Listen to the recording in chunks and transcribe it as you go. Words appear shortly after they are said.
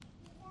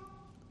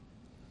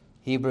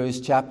Hebrews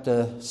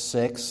chapter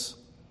 6,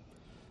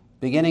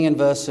 beginning in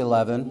verse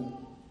 11.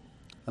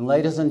 And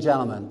ladies and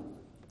gentlemen,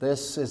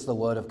 this is the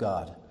Word of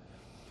God.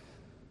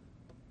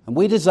 And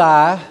we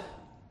desire,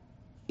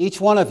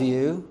 each one of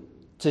you,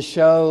 to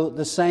show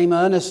the same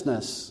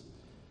earnestness,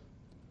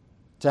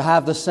 to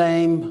have the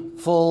same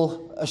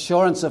full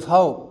assurance of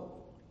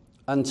hope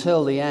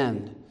until the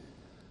end,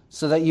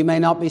 so that you may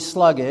not be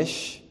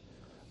sluggish,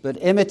 but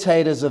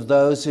imitators of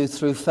those who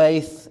through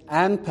faith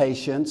and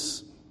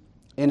patience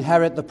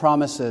inherit the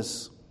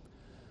promises.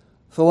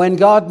 For when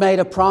God made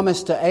a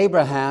promise to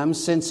Abraham,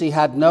 since he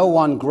had no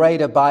one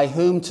greater by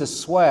whom to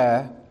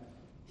swear,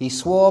 he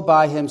swore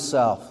by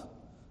himself,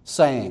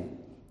 saying,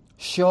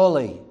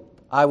 "Surely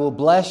I will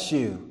bless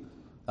you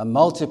and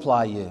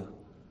multiply you."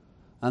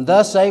 And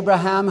thus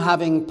Abraham,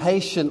 having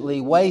patiently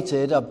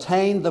waited,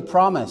 obtained the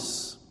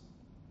promise.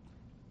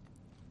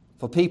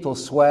 For people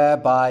swear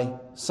by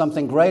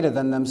something greater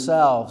than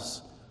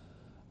themselves,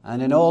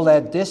 and in all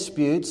their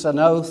disputes an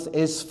oath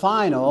is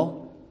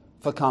final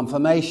for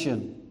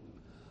confirmation.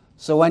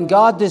 So when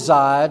God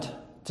desired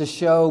to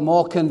show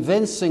more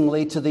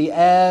convincingly to the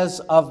heirs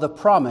of the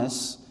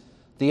promise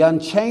the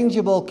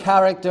unchangeable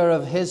character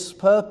of his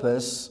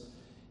purpose,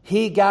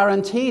 he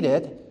guaranteed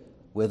it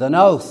with an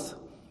oath,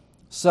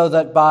 so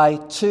that by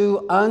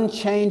two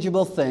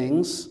unchangeable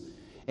things,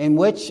 in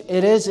which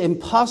it is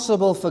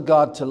impossible for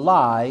God to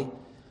lie,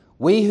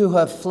 we who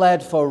have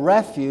fled for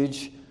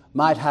refuge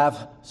might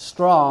have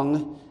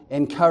strong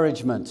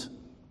encouragement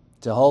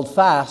to hold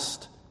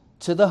fast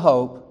to the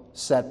hope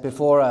set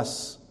before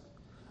us.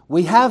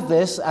 We have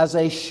this as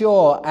a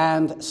sure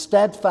and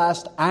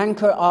steadfast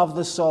anchor of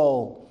the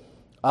soul,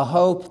 a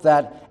hope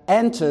that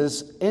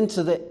enters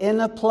into the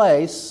inner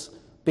place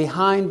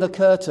behind the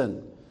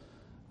curtain,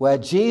 where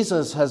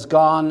Jesus has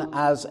gone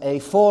as a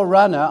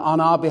forerunner on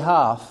our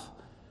behalf,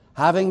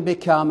 having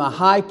become a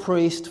high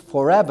priest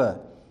forever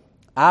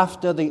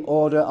after the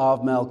order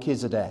of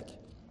Melchizedek.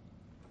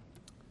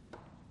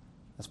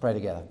 Let's pray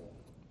together.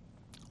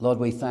 Lord,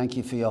 we thank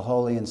you for your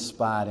holy,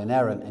 inspired,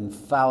 inerrant,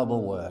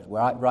 infallible word. We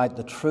write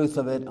the truth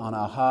of it on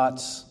our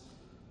hearts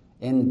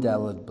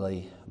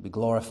indelibly. Be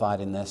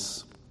glorified in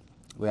this.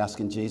 We ask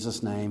in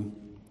Jesus' name.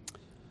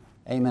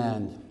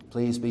 Amen.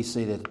 Please be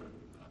seated.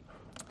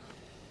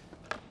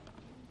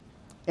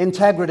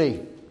 Integrity.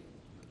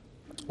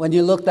 When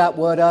you look that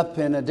word up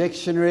in a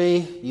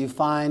dictionary, you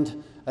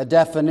find a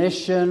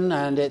definition,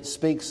 and it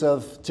speaks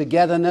of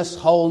togetherness,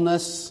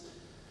 wholeness.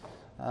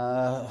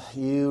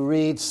 You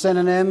read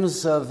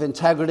synonyms of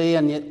integrity,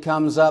 and it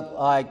comes up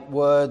like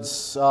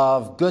words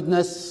of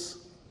goodness,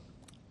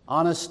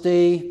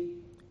 honesty,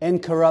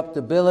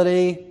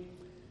 incorruptibility,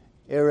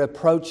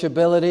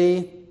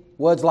 irreproachability.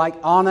 Words like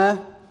honor,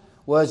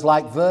 words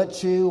like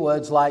virtue,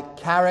 words like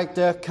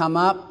character come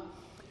up.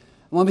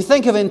 When we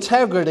think of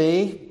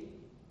integrity,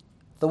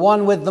 the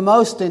one with the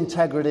most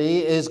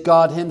integrity is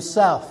God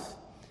himself.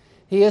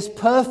 He is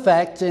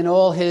perfect in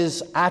all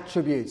his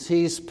attributes.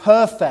 He's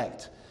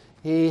perfect.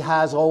 He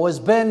has always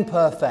been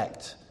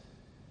perfect.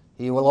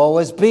 He will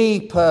always be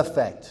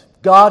perfect.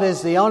 God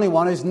is the only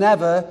one who's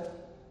never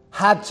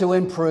had to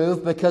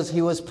improve, because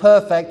he was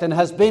perfect and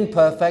has been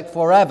perfect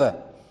forever.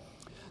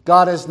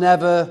 God has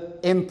never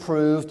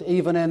improved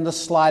even in the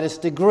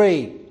slightest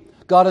degree.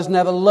 God has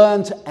never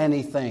learned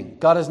anything.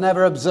 God has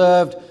never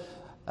observed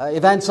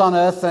events on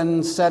earth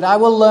and said, "I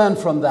will learn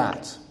from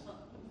that."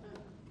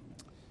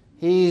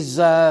 He's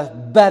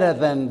better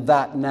than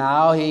that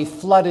now. He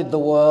flooded the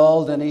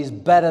world, and he's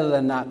better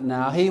than that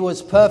now. He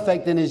was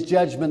perfect in his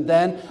judgment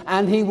then,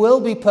 and he will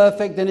be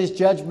perfect in his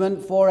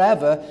judgment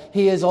forever.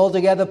 He is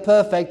altogether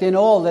perfect in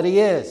all that he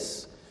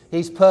is.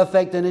 He's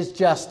perfect in his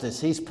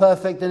justice. He's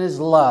perfect in his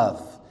love.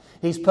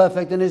 He's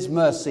perfect in his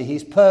mercy.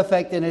 He's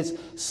perfect in his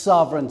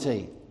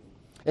sovereignty.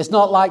 It's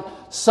not like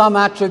some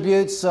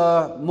attributes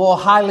are more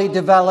highly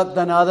developed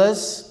than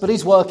others, but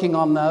he's working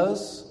on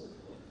those.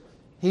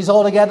 He's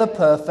altogether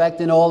perfect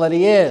in all that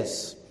he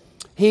is.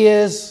 He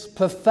is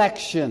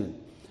perfection.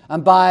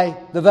 And by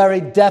the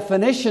very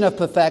definition of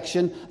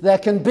perfection, there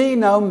can be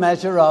no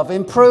measure of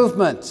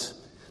improvement.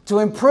 To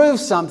improve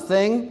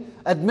something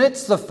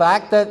admits the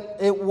fact that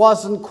it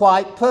wasn't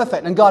quite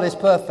perfect. And God is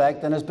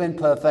perfect and has been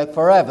perfect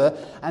forever.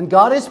 And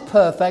God is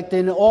perfect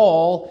in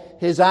all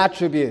his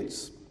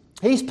attributes.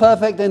 He's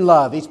perfect in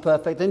love. He's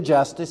perfect in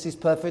justice. He's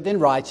perfect in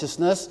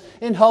righteousness,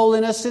 in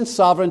holiness, in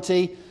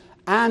sovereignty,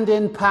 and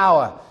in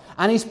power.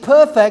 And he's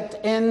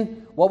perfect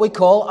in what we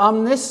call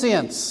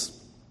omniscience.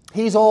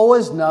 He's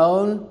always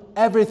known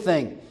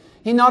everything.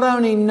 He not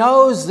only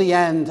knows the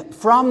end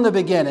from the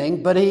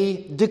beginning, but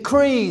he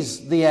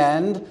decrees the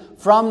end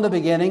from the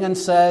beginning and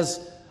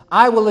says,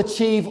 "I will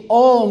achieve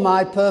all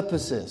my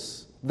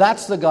purposes."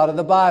 That's the God of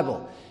the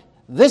Bible.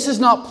 This is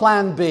not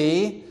plan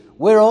B.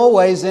 We're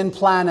always in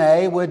plan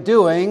A. We're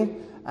doing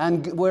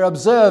and we're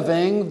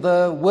observing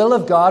the will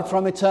of God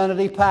from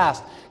eternity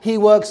past. He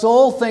works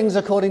all things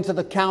according to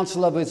the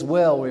counsel of his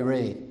will, we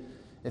read.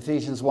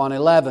 Ephesians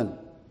 1:11.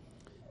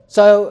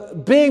 So,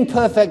 being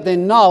perfect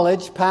in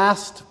knowledge,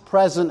 past,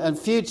 present, and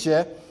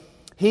future,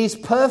 he's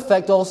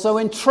perfect also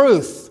in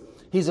truth.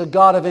 He's a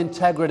God of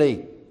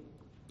integrity.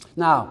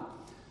 Now,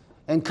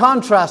 in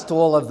contrast to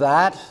all of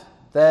that,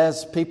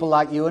 there's people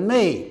like you and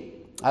me.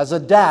 As a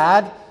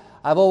dad,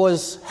 I've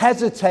always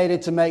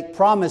hesitated to make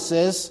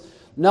promises,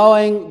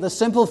 knowing the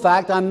simple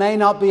fact I may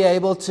not be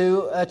able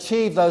to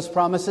achieve those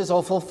promises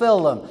or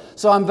fulfill them.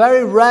 So I'm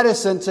very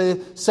reticent to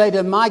say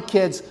to my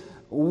kids,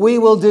 we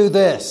will do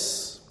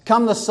this.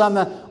 Come the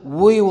summer,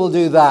 we will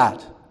do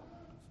that.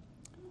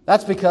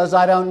 That's because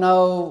I don't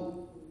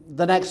know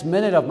the next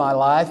minute of my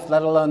life,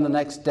 let alone the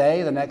next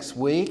day, the next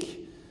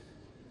week.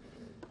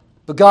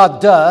 But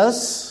God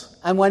does.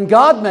 And when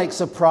God makes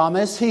a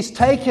promise, He's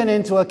taken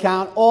into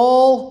account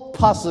all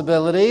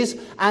possibilities,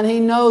 and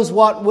He knows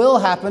what will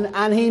happen,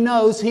 and He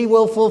knows He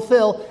will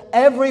fulfill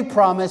every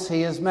promise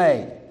He has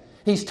made.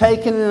 He's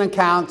taken into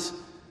account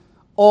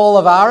all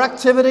of our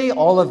activity,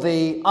 all of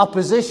the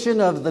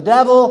opposition of the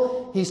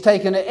devil. He's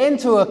taken it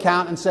into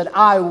account and said,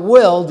 I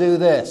will do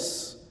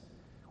this.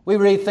 We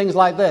read things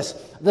like this: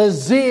 the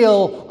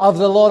zeal of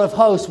the Lord of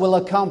hosts will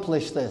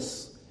accomplish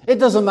this. It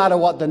doesn't matter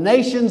what the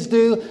nations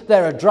do,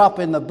 they're a drop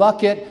in the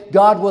bucket.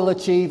 God will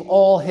achieve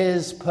all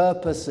His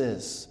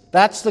purposes.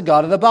 That's the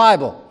God of the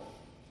Bible.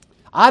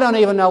 I don't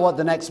even know what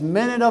the next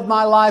minute of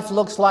my life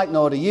looks like,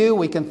 nor do you.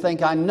 We can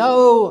think I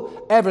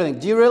know everything.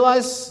 Do you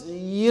realize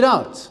you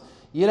don't?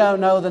 You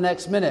don't know the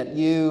next minute.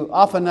 You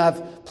often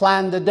have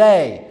planned a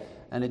day,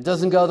 and it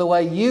doesn't go the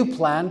way you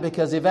planned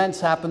because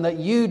events happen that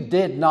you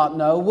did not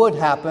know would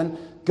happen.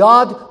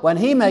 God, when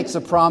He makes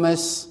a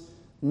promise,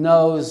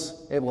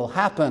 knows it will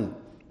happen.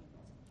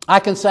 I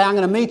can say I'm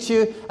going to meet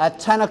you at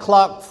 10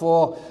 o'clock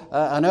for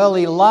an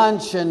early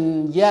lunch,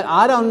 and yet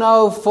I don't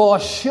know for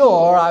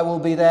sure I will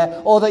be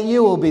there, or that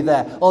you will be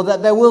there, or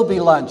that there will be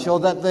lunch, or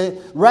that the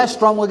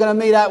restaurant we're going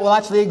to meet at will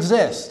actually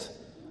exist.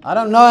 I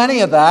don't know any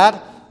of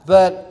that,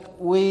 but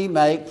we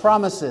make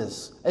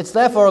promises. It's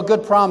therefore a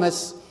good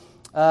promise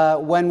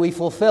when we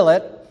fulfill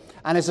it,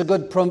 and it's a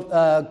good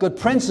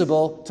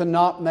principle to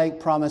not make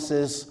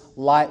promises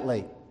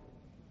lightly.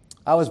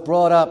 I was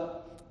brought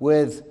up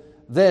with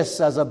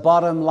this as a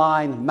bottom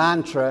line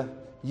mantra: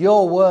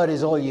 your word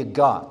is all you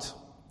got.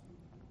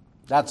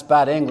 That's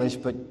bad English,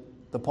 but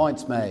the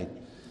point's made.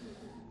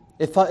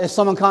 If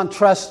someone can't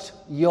trust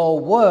your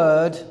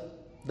word,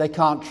 they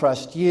can't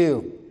trust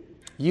you.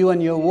 You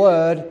and your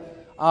word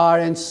are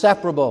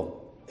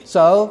inseparable.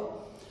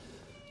 So,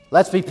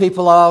 let's be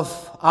people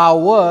of our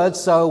word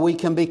so we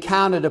can be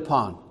counted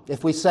upon.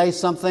 If we say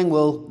something,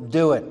 we'll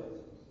do it.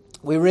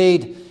 We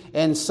read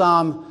in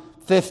Psalm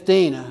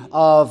 15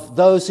 of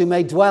those who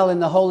may dwell in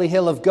the holy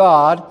hill of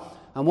God,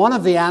 and one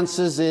of the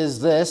answers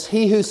is this: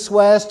 he who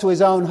swears to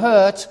his own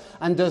hurt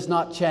and does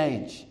not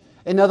change.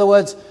 In other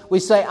words, we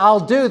say, I'll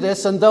do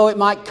this, and though it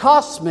might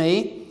cost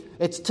me,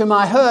 it's to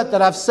my hurt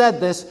that I've said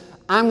this,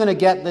 I'm going to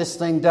get this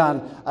thing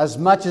done as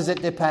much as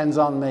it depends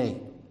on me,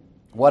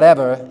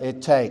 whatever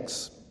it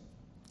takes.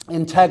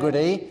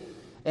 Integrity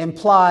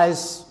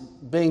implies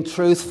being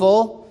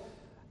truthful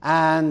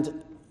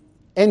and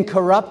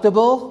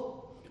incorruptible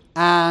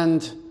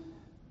and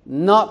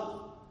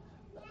not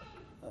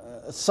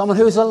someone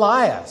who's a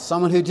liar,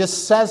 someone who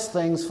just says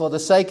things for the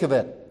sake of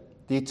it.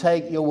 Do you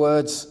take your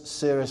words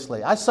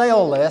seriously? I say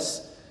all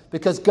this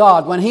because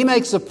God, when He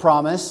makes a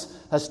promise,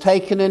 has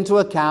taken into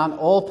account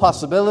all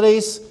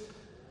possibilities,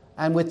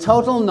 and with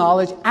total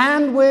knowledge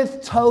and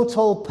with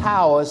total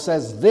power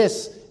says,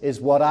 this is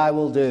what I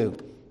will do.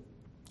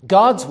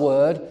 God's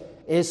word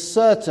is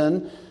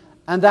certain,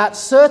 and that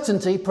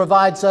certainty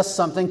provides us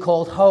something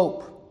called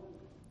hope.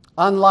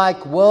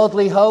 Unlike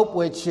worldly hope,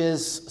 which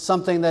is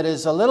something that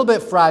is a little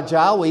bit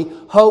fragile, we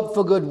hope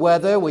for good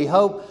weather, we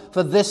hope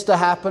for this to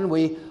happen,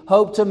 we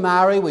hope to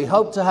marry, we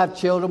hope to have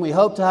children, we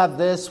hope to have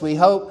this, we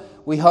hope.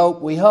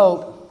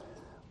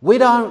 We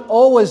don't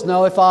always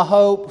know if our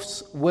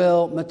hopes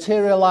will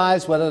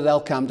materialize, whether they'll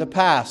come to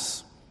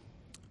pass.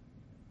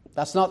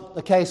 That's not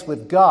the case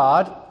with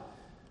God.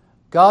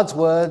 God's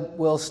word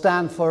will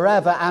stand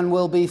forever and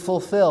will be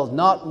fulfilled.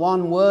 Not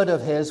one word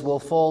of His will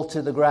fall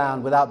to the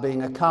ground without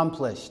being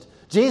accomplished.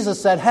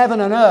 Jesus said, heaven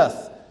and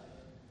earth,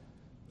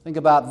 think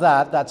about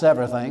that, that's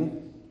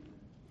everything,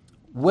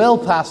 will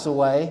pass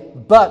away,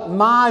 but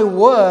my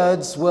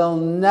words will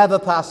never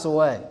pass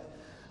away.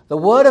 The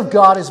word of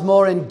God is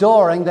more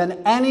enduring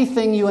than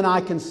anything you and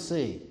I can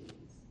see.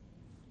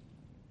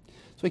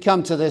 As we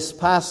come to this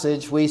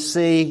passage, we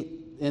see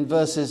in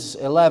verses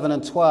 11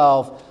 and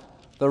 12,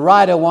 the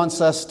writer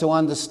wants us to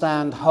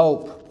understand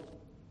hope.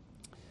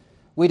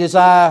 We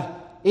desire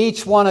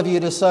each one of you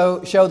to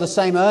show the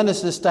same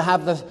earnestness, to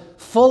have the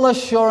full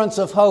assurance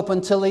of hope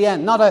until the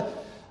end. Not a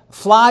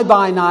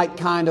fly-by-night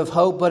kind of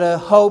hope, but a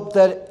hope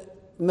that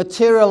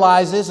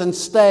materializes and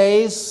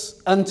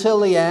stays until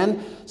the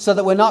end, so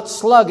that we're not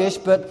sluggish,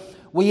 but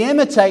we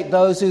imitate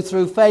those who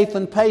through faith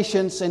and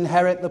patience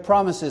inherit the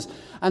promises.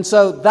 And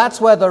so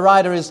that's where the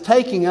writer is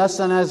taking us,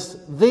 and as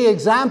the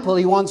example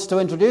he wants to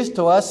introduce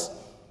to us,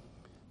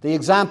 the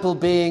example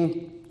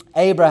being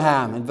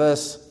Abraham in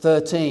verse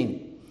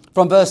 13.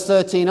 From verse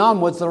 13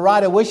 onwards, the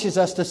writer wishes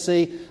us to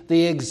see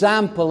the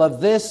example of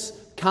this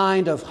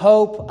kind of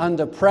hope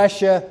under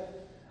pressure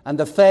and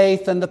the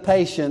faith and the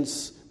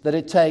patience that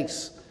it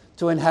takes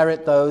to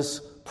inherit those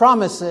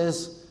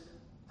promises.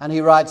 And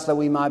he writes that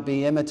we might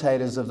be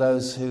imitators of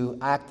those who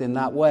act in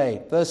that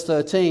way. Verse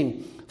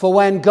 13, for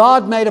when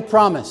God made a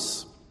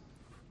promise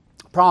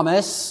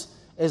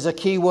is a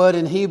key word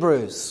in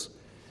Hebrews.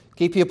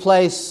 Keep your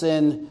place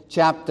in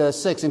chapter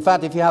 6. In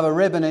fact, if you have a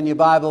ribbon in your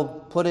Bible,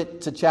 put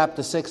it to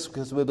chapter 6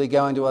 because we'll be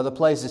going to other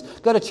places.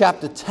 Go to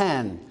chapter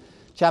 10.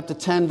 Chapter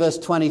 10, verse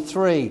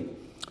 23.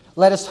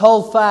 Let us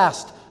hold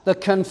fast the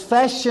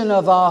confession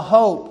of our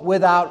hope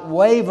without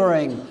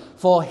wavering,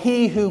 for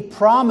he who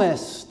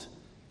promised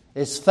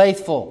is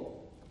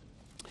faithful.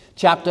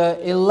 Chapter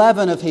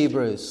 11 of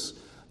Hebrews,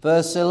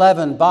 verse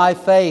 11. By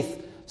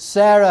faith,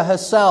 Sarah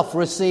herself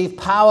received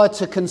power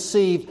to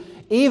conceive,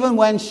 even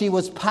when she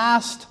was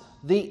past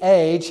the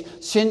age,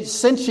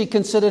 since she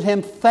considered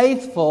him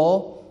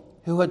faithful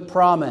who had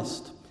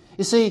promised.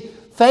 You see,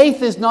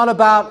 faith is not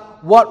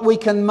about what we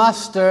can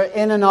muster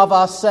in and of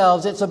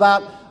ourselves. It's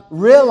about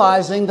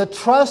realizing the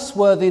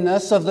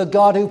trustworthiness of the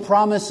God who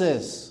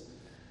promises.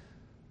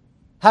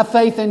 Have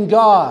faith in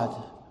God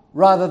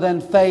rather than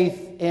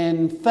faith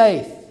in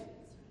faith.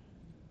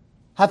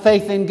 Have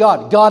faith in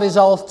God. God is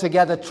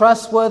altogether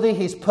trustworthy.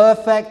 He's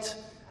perfect,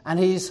 and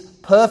He's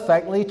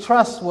perfectly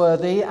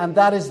trustworthy, and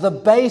that is the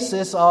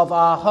basis of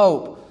our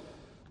hope,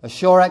 a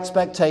sure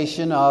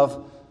expectation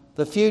of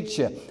the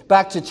future.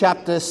 Back to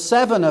chapter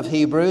 7 of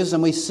Hebrews,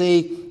 and we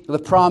see the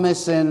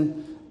promise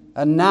in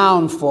a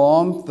noun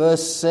form,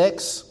 verse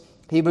 6,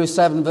 Hebrews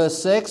 7,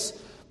 verse 6.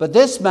 But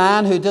this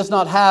man who does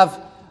not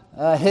have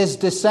his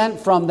descent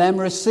from them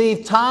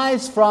received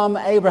tithes from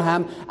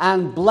Abraham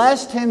and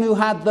blessed him who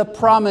had the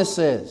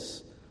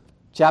promises.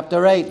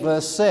 Chapter 8,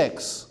 verse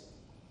 6.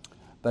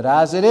 But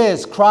as it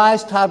is,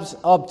 Christ has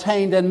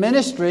obtained a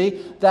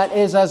ministry that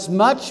is as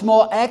much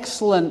more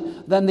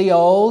excellent than the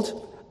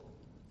old,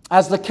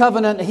 as the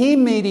covenant he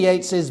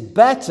mediates is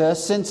better,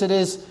 since it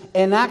is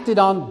enacted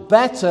on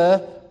better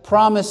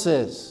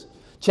promises.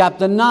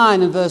 Chapter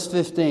 9 and verse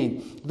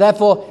 15.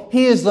 Therefore,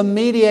 he is the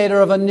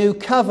mediator of a new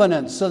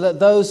covenant, so that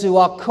those who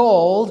are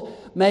called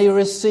may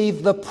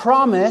receive the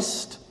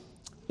promised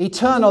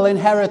eternal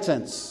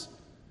inheritance.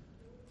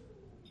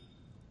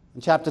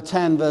 In chapter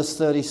 10, verse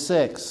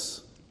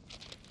 36.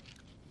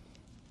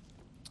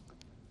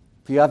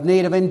 For you have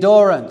need of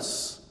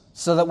endurance,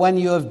 so that when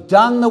you have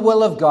done the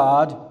will of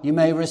God, you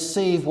may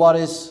receive what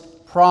is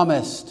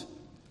promised.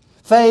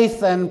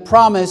 Faith and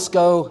promise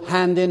go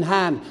hand in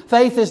hand.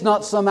 Faith is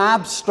not some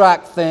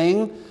abstract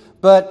thing,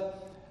 but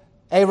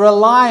a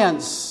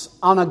reliance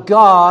on a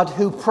God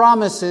who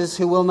promises,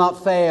 who will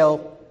not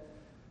fail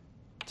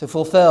to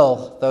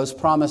fulfill those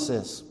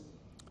promises.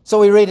 So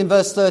we read in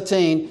verse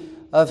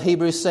 13 of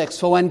Hebrews 6,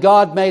 for when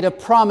God made a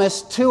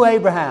promise to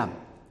Abraham.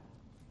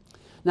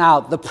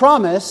 Now, the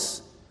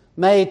promise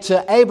made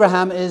to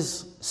Abraham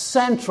is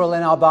central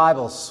in our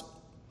Bibles.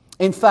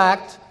 In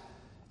fact,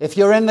 if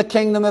you're in the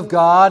kingdom of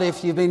God,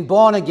 if you've been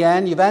born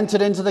again, you've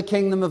entered into the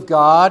kingdom of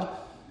God,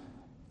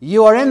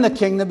 you are in the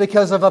kingdom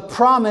because of a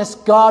promise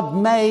God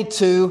made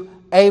to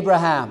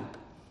Abraham.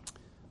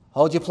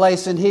 Hold your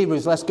place in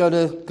Hebrews. Let's go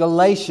to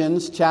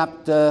Galatians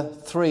chapter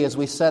 3 as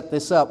we set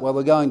this up where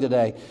we're going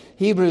today.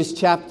 Hebrews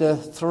chapter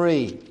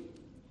 3.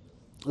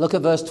 Look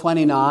at verse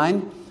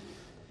 29.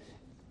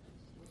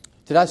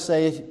 Did I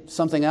say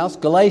something else?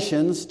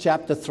 Galatians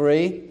chapter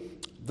 3,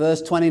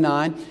 verse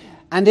 29.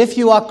 And if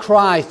you are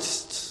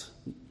Christ,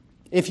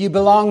 if you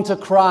belong to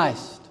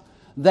Christ,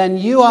 then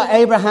you are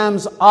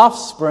Abraham's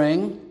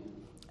offspring,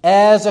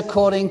 heirs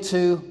according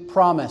to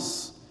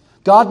promise.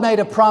 God made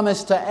a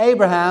promise to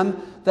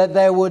Abraham that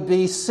there would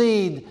be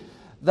seed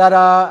that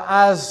are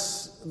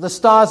as the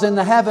stars in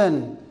the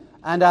heaven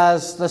and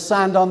as the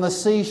sand on the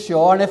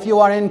seashore. And if you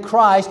are in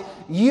Christ,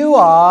 you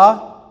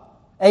are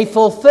a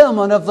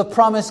fulfillment of the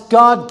promise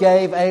God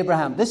gave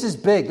Abraham. This is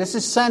big. This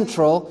is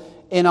central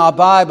in our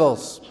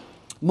Bibles.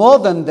 More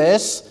than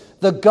this,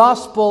 the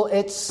gospel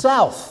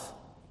itself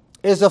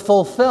is a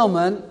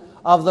fulfillment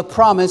of the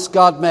promise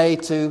God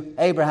made to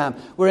Abraham.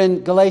 We're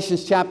in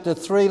Galatians chapter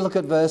 3. Look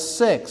at verse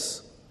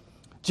 6.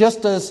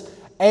 Just as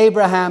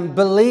Abraham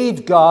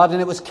believed God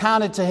and it was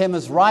counted to him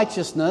as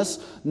righteousness,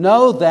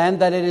 know then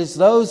that it is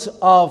those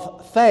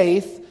of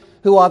faith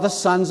who are the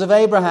sons of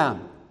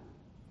Abraham.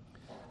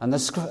 And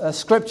the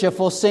scripture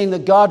foreseeing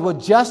that God would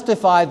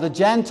justify the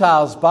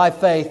Gentiles by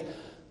faith,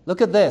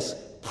 look at this,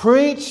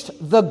 preached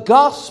the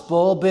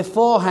gospel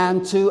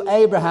beforehand to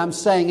Abraham,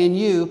 saying, in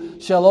you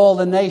shall all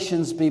the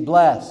nations be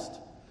blessed.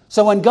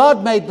 So when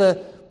God made the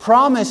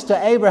promise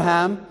to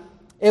Abraham,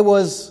 it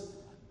was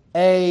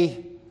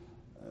a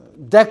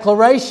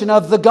declaration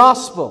of the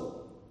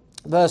gospel.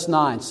 Verse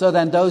 9, so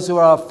then those who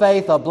are of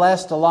faith are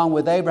blessed along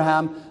with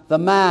Abraham, the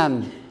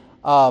man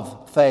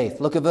of faith.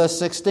 Look at verse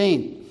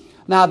 16.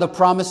 Now the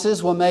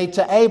promises were made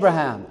to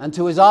Abraham and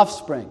to his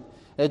offspring.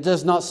 It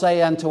does not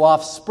say and to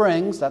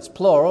offsprings, that's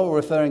plural,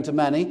 referring to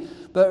many,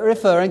 but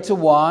referring to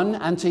one,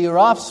 and to your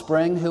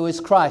offspring who is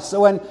Christ.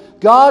 So when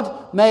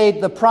God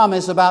made the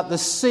promise about the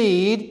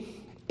seed,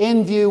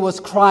 in view was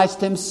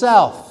Christ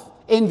himself.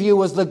 In view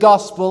was the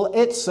gospel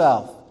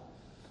itself.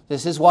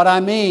 This is what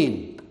I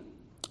mean.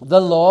 The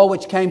law,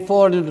 which came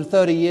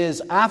 430 years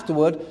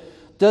afterward,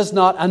 does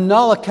not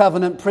annul a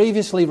covenant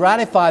previously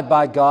ratified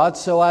by God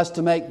so as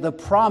to make the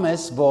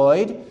promise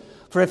void.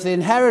 For if the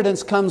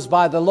inheritance comes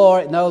by the law,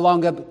 it no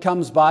longer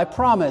comes by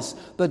promise.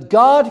 But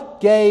God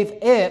gave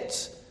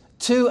it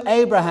to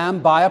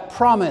Abraham by a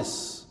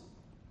promise.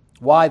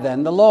 Why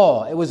then the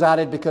law? It was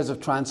added because of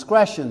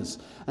transgressions,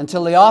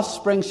 until the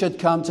offspring should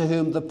come to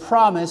whom the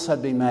promise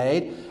had been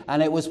made,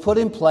 and it was put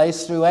in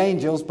place through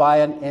angels by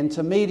an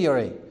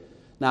intermediary.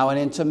 Now, an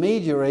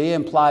intermediary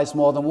implies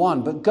more than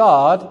one, but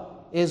God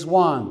is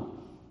one.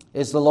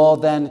 Is the law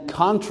then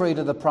contrary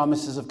to the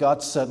promises of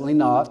God? Certainly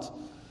not.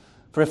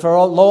 For if a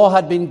law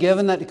had been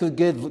given that it could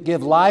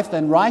give life,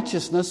 then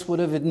righteousness would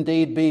have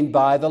indeed been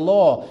by the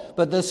law.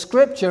 But the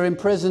Scripture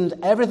imprisoned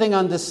everything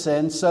under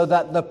sin, so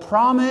that the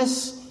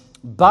promise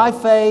by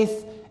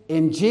faith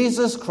in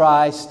Jesus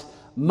Christ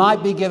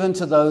might be given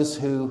to those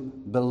who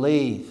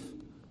believe.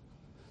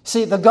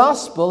 See, the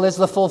gospel is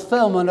the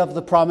fulfillment of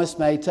the promise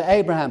made to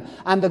Abraham.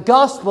 And the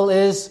gospel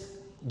is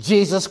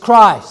Jesus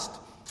Christ.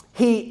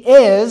 He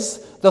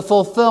is the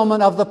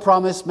fulfillment of the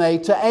promise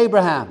made to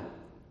Abraham.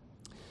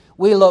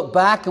 We look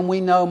back and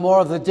we know more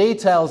of the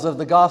details of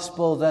the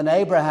gospel than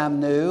Abraham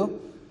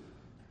knew,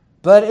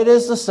 but it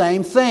is the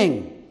same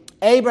thing.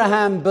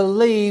 Abraham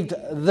believed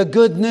the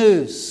good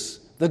news,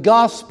 the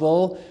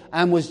gospel,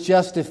 and was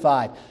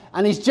justified.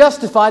 And he's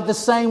justified the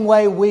same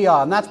way we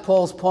are. And that's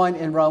Paul's point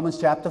in Romans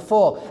chapter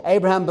 4.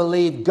 Abraham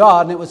believed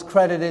God and it was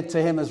credited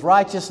to him as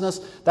righteousness.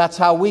 That's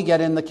how we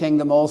get in the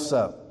kingdom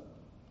also.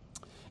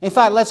 In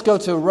fact, let's go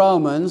to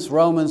Romans.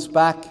 Romans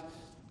back a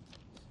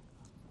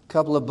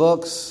couple of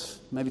books,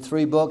 maybe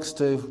 3 books,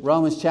 to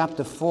Romans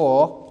chapter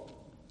 4,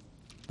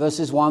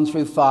 verses 1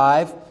 through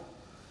 5.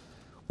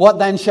 What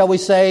then shall we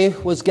say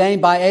was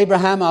gained by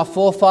Abraham, our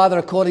forefather,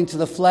 according to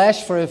the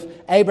flesh? For if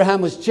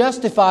Abraham was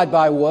justified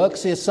by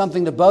works, he has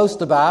something to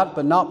boast about,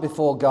 but not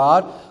before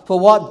God. For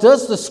what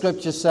does the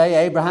Scripture say?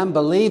 Abraham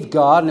believed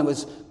God, and it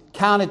was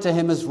counted to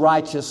him as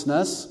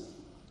righteousness.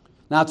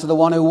 Now to the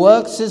one who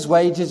works, his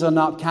wages are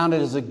not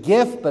counted as a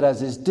gift, but as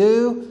his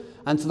due.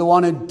 And to the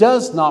one who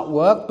does not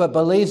work, but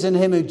believes in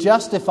him who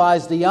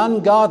justifies the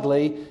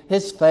ungodly,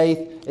 his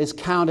faith is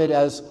counted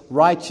as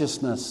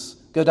righteousness.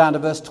 Go down to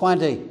verse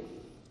 20.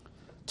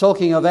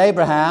 Talking of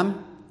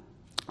Abraham,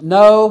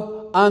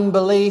 no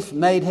unbelief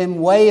made him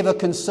waver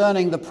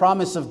concerning the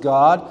promise of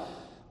God,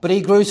 but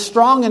he grew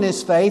strong in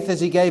his faith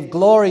as he gave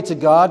glory to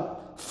God,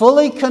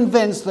 fully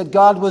convinced that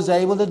God was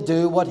able to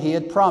do what he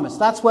had promised.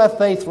 That's where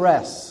faith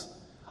rests,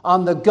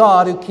 on the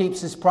God who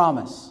keeps his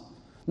promise.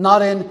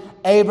 Not in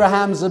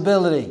Abraham's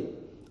ability,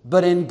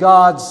 but in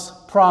God's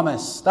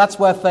promise. That's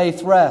where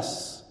faith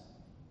rests.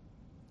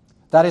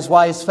 That is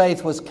why his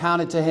faith was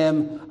counted to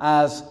him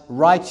as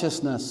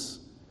righteousness.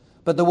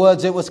 But the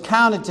words "it was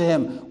counted to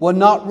him" were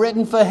not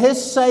written for his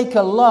sake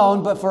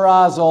alone, but for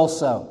ours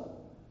also.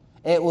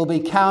 It will be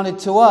counted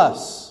to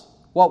us.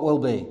 What will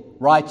be?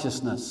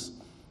 Righteousness.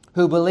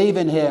 Who believe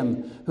in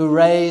him who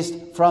raised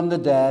from the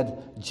dead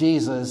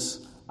Jesus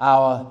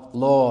our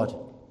Lord.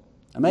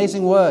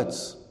 Amazing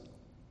words.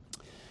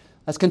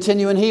 Let's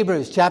continue in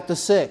Hebrews chapter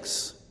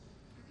 6.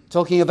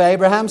 Talking of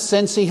Abraham,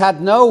 since he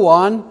had no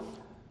one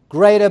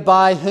greater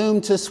by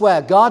whom to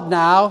swear. God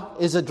now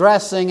is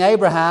addressing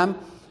Abraham,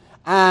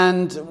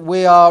 and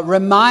we are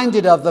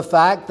reminded of the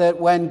fact that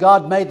when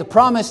God made the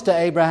promise to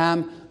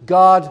Abraham,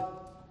 God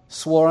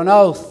swore an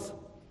oath.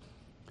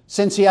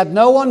 Since he had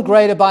no one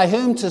greater by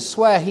whom to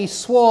swear, he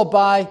swore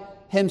by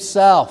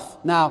himself.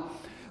 Now,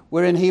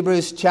 we're in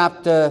Hebrews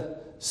chapter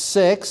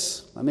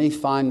 6. Let me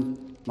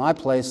find my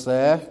place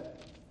there.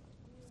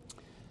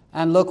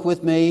 And look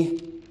with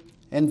me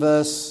in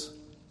verse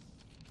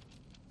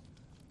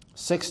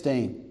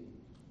 16.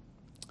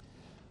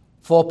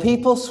 For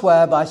people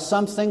swear by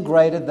something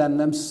greater than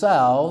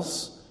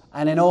themselves,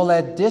 and in all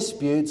their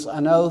disputes,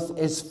 an oath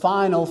is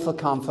final for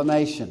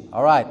confirmation.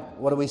 All right,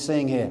 what are we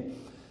seeing here?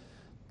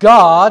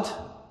 God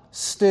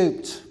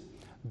stooped.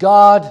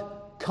 God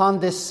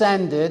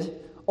condescended.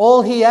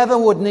 All he ever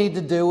would need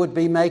to do would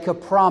be make a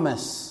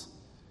promise.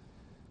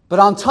 But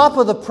on top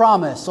of the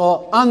promise,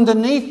 or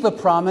underneath the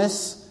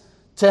promise,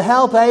 to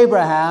help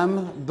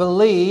Abraham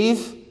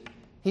believe,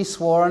 he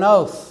swore an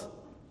oath,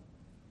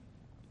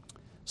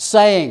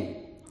 saying,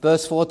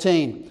 verse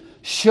 14,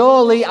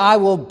 surely I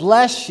will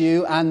bless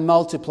you and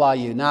multiply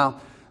you.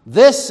 Now,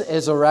 this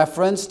is a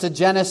reference to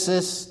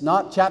Genesis,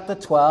 not chapter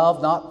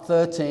 12, not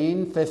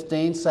 13,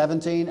 15,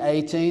 17,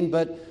 18,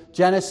 but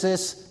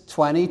Genesis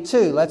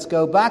 22. Let's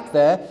go back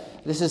there.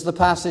 This is the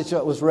passage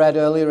that was read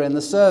earlier in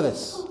the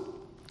service.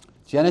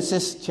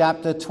 Genesis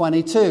chapter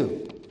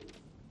 22.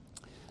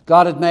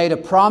 God had made a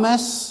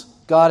promise.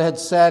 God had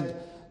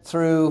said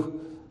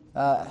through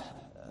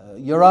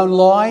your own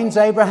loins,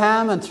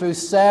 Abraham, and through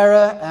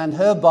Sarah and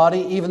her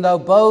body, even though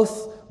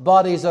both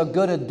bodies are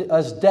good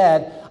as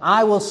dead,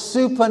 I will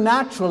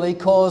supernaturally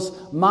cause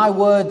my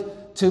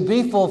word to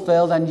be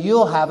fulfilled and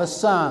you'll have a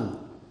son.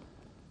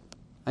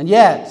 And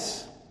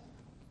yet,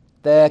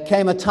 there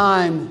came a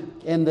time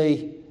in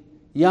the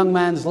young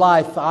man's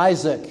life,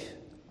 Isaac,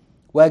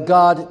 where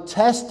God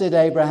tested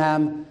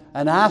Abraham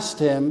and asked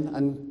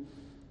him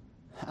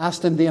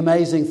the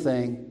amazing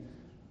thing,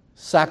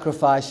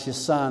 sacrifice your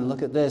son.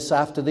 Look at this.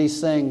 After these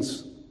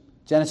things,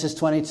 Genesis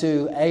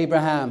 22,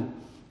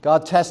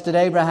 God tested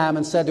Abraham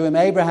and said to him,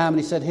 Abraham,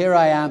 and he said, here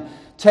I am.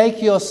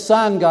 Take your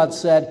son, God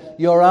said,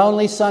 your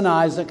only son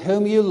Isaac,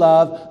 whom you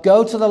love,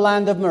 go to the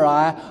land of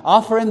Moriah,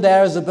 offer him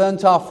there as a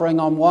burnt offering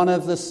on one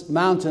of the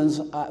mountains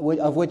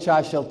of which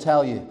I shall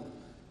tell you.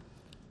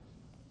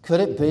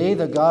 Could it be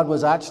that God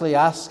was actually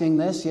asking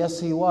this? Yes,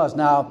 he was.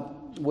 Now,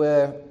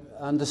 we're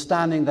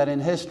understanding that in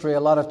history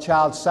a lot of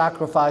child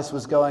sacrifice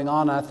was going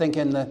on. I think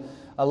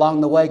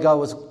along the way God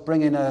was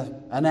bringing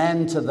an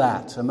end to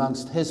that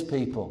amongst his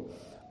people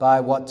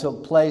by what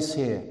took place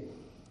here.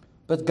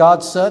 But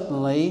God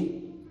certainly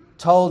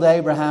told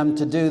Abraham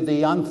to do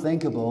the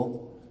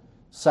unthinkable,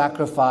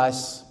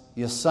 sacrifice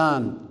your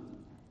son.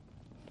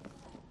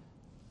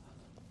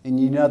 And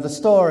you know the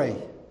story.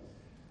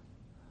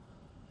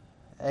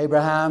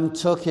 Abraham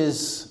took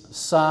his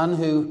son,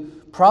 who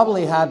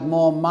probably had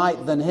more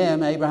might than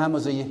him. Abraham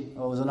was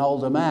an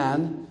older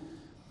man.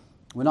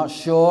 We're not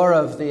sure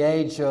of the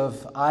age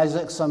of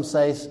Isaac. Some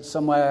say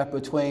somewhere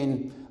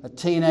between a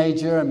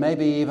teenager and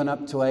maybe even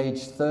up to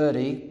age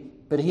 30.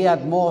 But he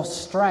had more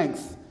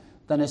strength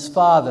than his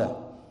father,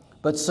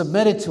 but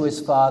submitted to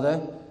his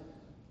father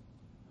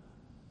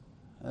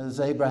as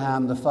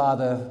Abraham, the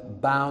father,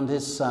 bound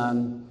his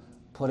son,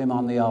 put him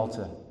on the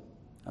altar.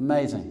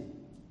 Amazing.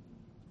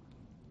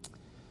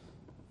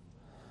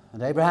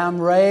 And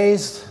Abraham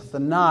raised the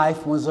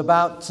knife and was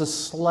about to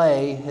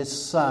slay his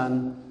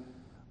son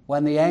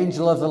when the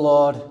angel of the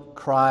Lord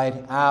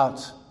cried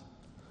out.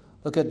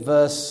 Look at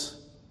verse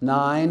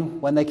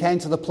 9. When they came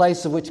to the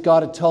place of which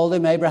God had told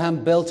him,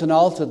 Abraham built an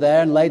altar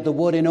there and laid the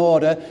wood in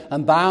order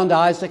and bound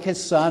Isaac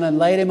his son and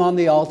laid him on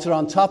the altar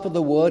on top of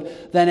the wood.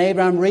 Then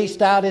Abraham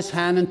reached out his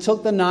hand and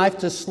took the knife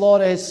to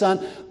slaughter his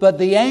son. But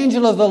the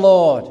angel of the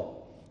Lord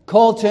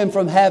called to him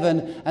from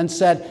heaven and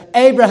said,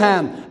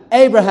 Abraham,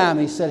 Abraham.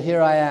 He said,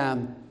 here I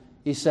am.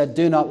 He said,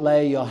 do not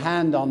lay your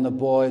hand on the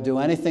boy or do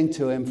anything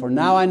to him, for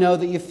now I know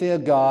that you fear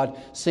God,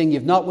 seeing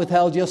you've not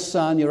withheld your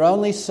son, your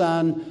only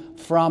son,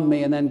 from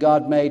me. And then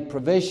God made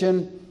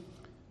provision.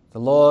 The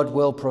Lord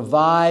will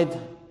provide.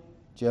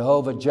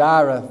 Jehovah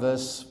Jireh,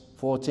 verse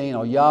 14,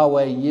 or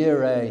Yahweh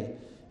Yireh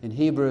in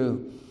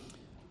Hebrew.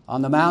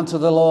 On the mount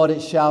of the Lord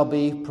it shall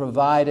be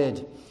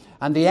provided.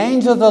 And the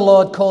angel of the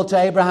Lord called to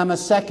Abraham a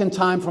second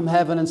time from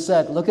heaven and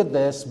said, look at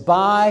this,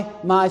 by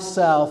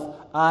myself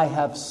I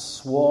have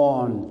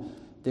sworn,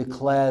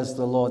 declares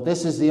the Lord.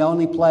 This is the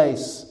only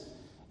place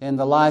in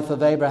the life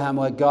of Abraham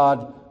where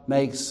God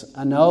makes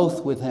an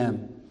oath with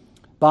him.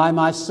 By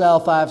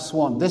myself I have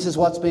sworn. This is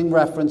what's being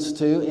referenced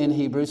to in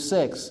Hebrews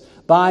 6.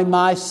 By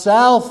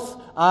myself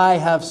I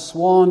have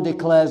sworn,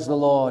 declares the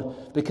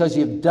Lord, because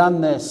you've done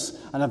this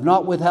and have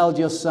not withheld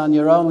your son,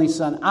 your only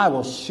son. I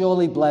will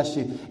surely bless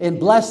you. In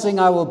blessing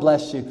I will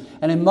bless you,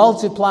 and in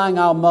multiplying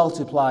I'll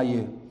multiply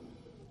you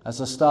as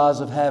the stars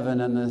of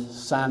heaven and the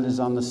sand is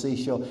on the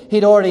seashore.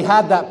 He'd already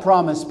had that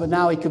promise, but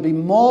now he could be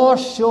more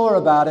sure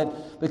about it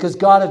because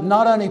God had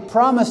not only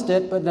promised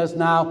it, but has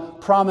now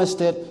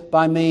promised it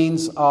by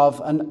means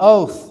of an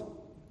oath.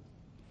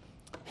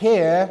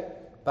 Here,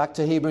 back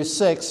to Hebrews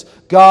 6,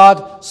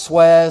 God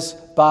swears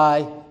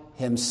by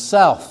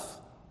himself.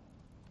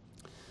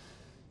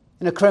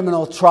 In a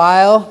criminal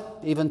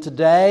trial, even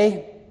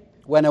today,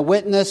 when a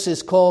witness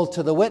is called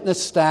to the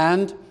witness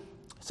stand,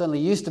 certainly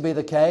used to be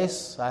the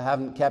case. I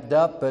haven't kept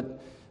up, but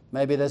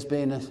maybe there's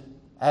been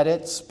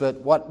edits.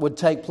 But what would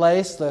take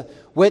place? The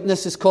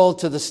witness is called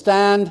to the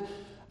stand,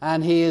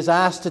 and he or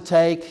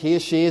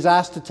she is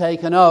asked to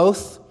take an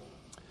oath.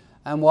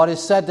 And what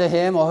is said to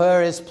him or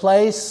her is,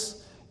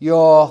 place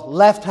your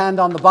left hand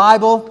on the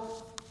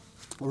Bible,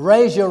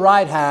 raise your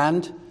right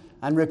hand,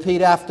 and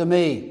repeat after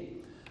me.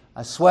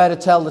 I swear to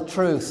tell the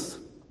truth,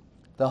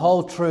 the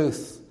whole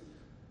truth,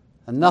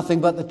 and nothing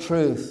but the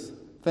truth.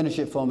 Finish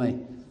it for me.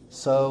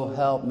 So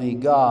help me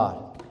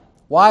God.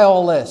 Why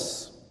all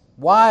this?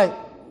 Why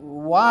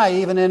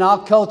even in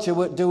our culture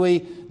do we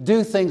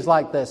do things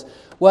like this?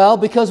 Well,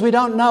 because we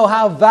don't know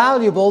how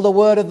valuable the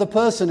word of the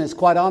person is,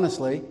 quite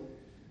honestly.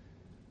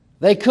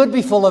 They could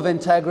be full of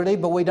integrity,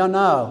 but we don't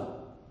know.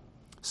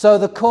 So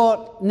the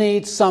court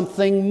needs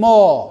something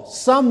more.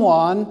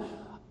 Someone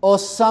or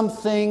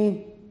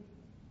something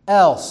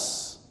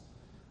else.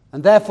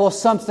 And therefore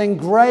something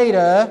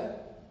greater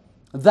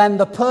than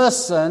the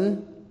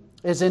person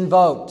is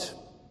invoked.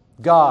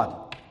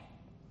 God.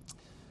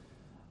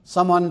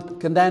 Someone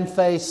can then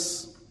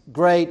face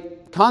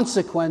great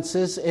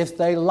consequences if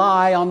they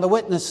lie on the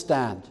witness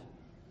stand.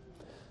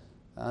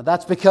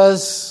 That's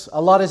because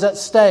a lot is at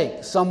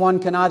stake. Someone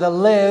can either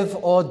live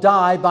or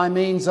die by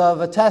means of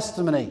a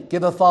testimony.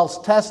 Give a false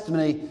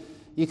testimony,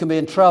 you can be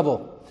in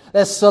trouble.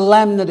 There's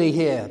solemnity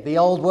here. The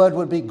old word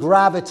would be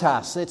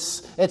gravitas.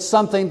 It's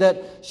something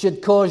that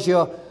should cause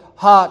your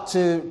heart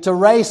to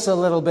race a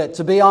little bit,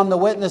 to be on the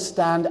witness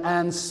stand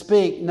and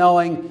speak,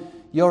 knowing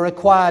you're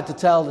required to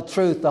tell the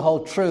truth, the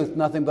whole truth,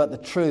 nothing but the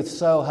truth.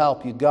 So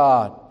help you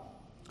God.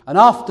 And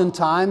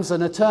oftentimes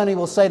an attorney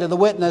will say to the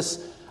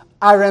witness,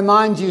 I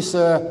remind you,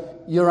 sir,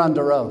 you're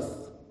under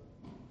oath.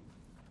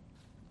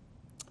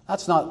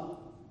 That's not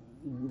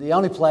the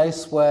only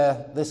place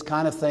where this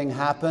kind of thing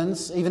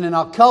happens. Even in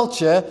our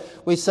culture,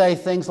 we say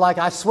things like,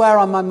 I swear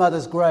on my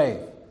mother's grave,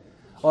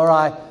 or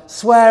I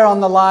swear on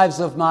the lives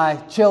of my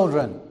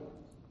children.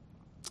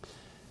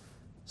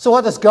 So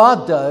what does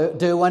God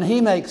do when He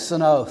makes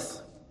an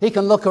oath? He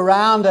can look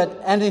around at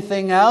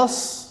anything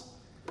else,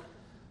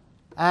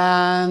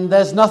 and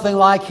there's nothing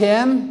like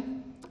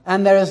Him,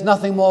 and there is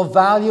nothing more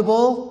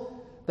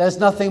valuable, there's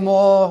nothing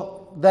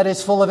more that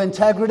is full of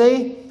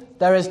integrity,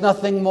 there is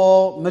nothing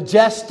more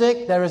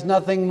majestic, there is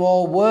nothing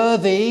more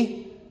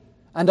worthy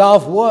and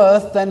of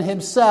worth than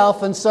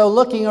Himself. And so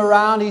looking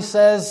around, He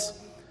says,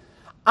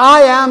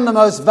 I am the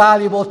most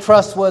valuable,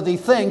 trustworthy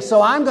thing,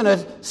 so I'm going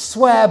to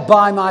swear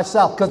by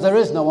myself, because there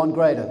is no one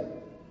greater.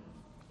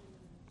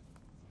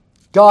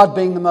 God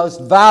being the most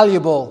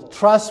valuable,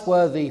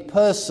 trustworthy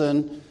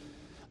person,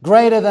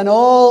 greater than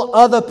all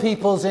other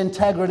people's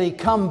integrity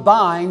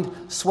combined,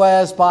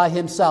 swears by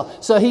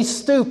Himself. So He's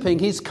stooping,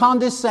 He's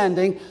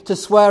condescending to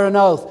swear an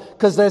oath,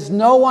 because there's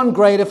no one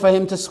greater for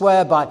Him to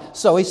swear by.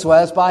 So He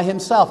swears by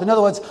Himself. In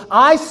other words,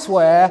 I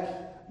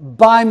swear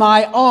by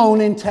my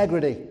own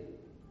integrity.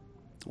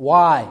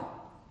 Why?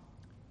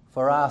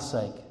 For our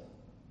sake.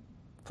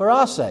 For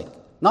our sake,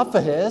 not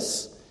for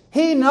His.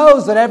 He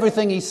knows that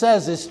everything He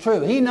says is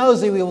true. He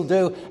knows He will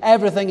do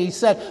everything He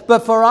said.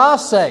 But for our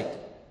sake,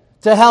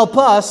 to help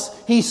us,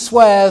 He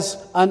swears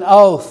an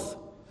oath.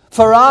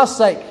 For our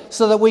sake,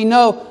 so that we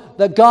know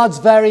that God's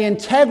very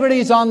integrity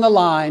is on the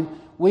line,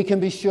 we can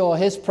be sure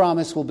His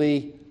promise will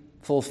be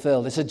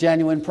fulfilled. It's a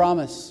genuine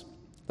promise.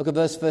 Look at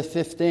verse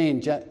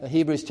 15,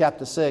 Hebrews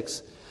chapter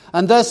 6.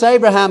 And thus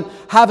Abraham,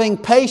 having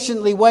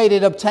patiently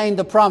waited, obtained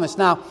the promise.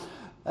 Now,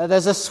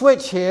 there's a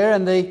switch here,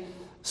 and the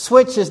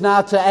switch is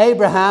now to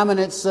Abraham, and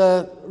it's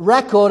a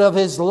record of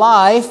his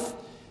life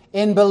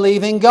in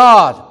believing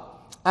God.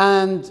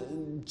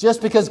 And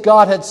just because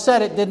God had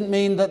said it didn't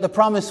mean that the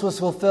promise was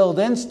fulfilled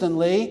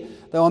instantly.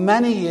 There were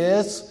many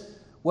years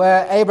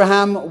where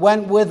Abraham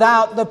went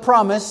without the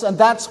promise, and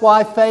that's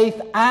why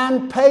faith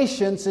and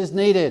patience is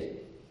needed.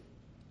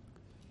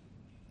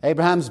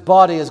 Abraham's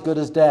body is good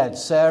as dead,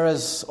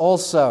 Sarah's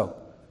also.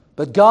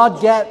 But God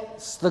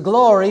gets the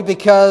glory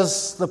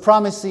because the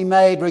promise He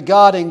made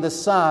regarding the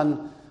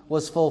son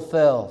was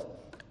fulfilled.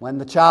 When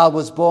the child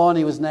was born,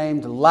 he was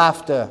named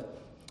Laughter,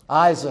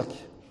 Isaac.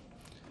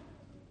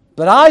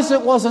 But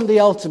Isaac wasn't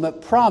the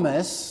ultimate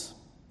promise,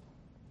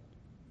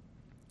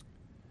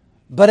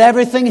 but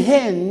everything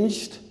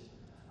hinged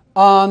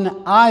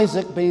on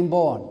Isaac being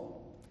born.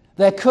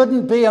 There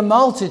couldn't be a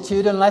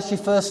multitude unless you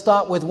first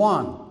start with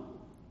one.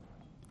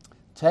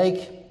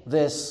 Take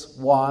this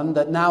one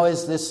that now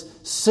is this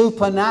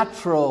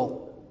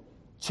supernatural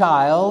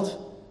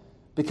child,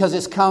 because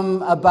it's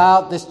come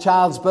about, this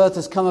child's birth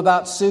has come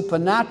about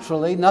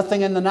supernaturally.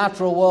 Nothing in the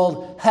natural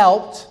world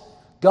helped.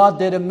 God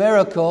did a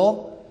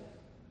miracle.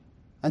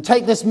 And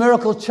take this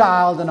miracle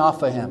child and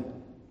offer him.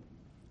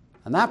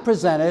 And that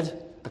presented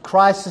a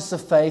crisis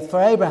of faith for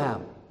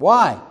Abraham.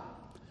 Why?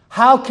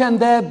 How can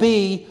there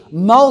be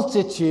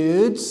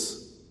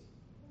multitudes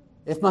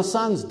if my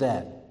son's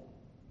dead?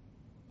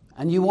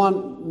 And you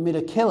want me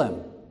to kill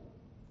him?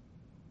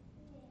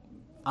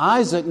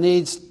 Isaac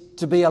needs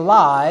to be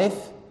alive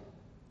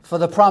for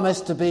the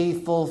promise to be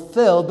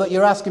fulfilled, but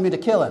you're asking me to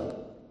kill him.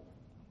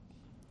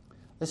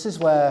 This is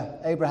where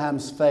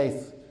Abraham's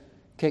faith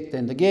kicked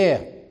into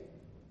gear.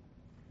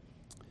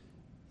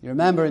 You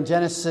remember in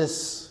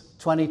Genesis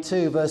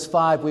 22, verse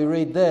 5, we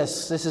read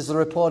this. This is the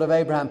report of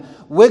Abraham.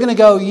 We're going to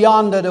go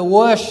yonder to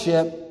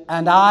worship,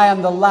 and I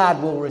and the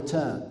lad will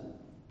return.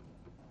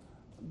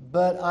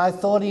 But I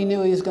thought he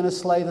knew he was going to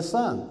slay the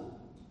son.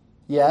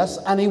 Yes,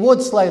 and he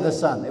would slay the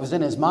son. It was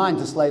in his mind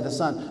to slay the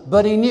son.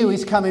 But he knew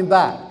he's coming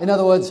back. In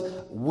other words,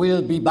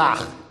 we'll be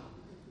back.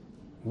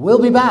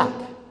 We'll be back.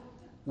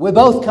 We're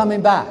both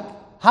coming back.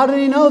 How did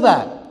he know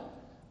that?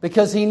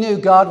 Because he knew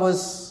God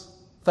was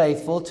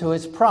faithful to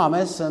His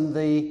promise, and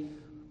the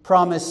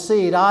promised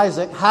seed,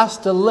 Isaac, has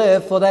to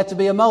live for there to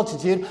be a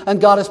multitude,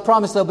 and God has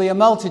promised there'll be a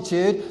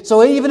multitude.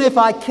 So even if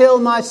I kill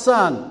my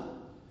son,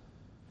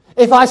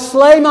 if I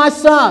slay my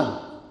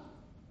son,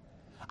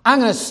 I'm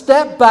going to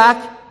step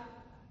back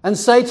and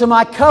say to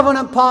my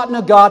covenant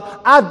partner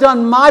God, I've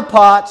done my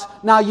part,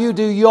 now you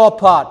do your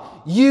part.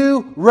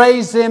 You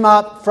raise him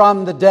up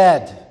from the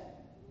dead.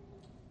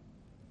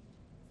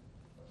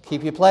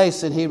 Keep your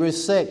place in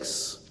Hebrews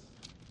 6.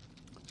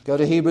 Go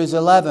to Hebrews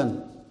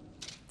 11,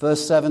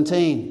 verse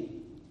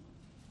 17.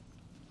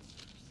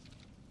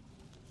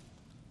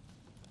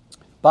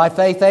 By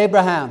faith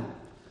Abraham,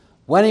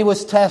 when he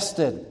was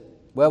tested,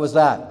 where was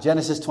that?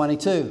 Genesis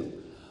 22.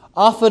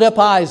 Offered up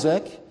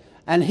Isaac,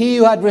 and he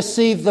who had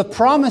received the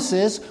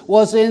promises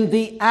was in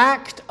the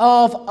act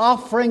of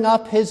offering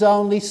up his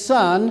only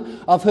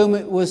son, of whom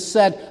it was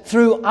said,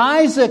 through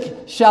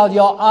Isaac shall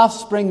your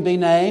offspring be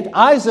named.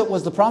 Isaac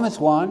was the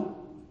promised one.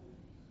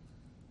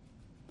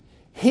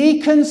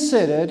 He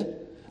considered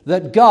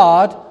that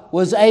God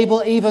was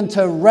able even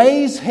to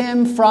raise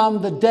him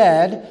from the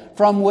dead,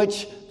 from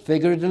which,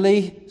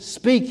 figuratively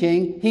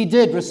speaking, he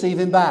did receive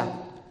him back.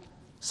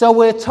 So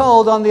we're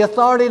told on the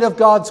authority of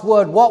God's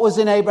word what was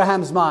in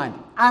Abraham's mind.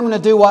 I'm going to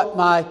do what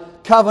my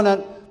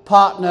covenant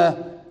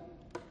partner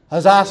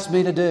has asked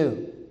me to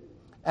do.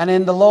 And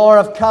in the law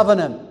of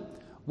covenant,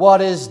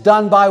 what is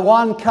done by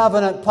one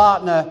covenant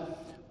partner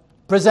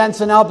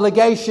presents an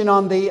obligation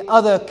on the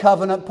other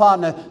covenant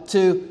partner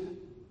to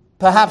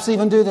perhaps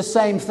even do the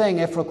same thing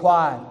if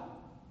required.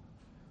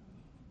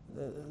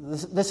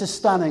 This is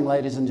stunning,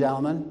 ladies and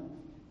gentlemen,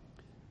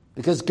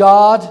 because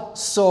God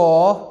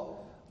saw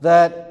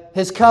that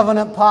his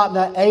covenant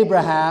partner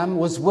Abraham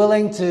was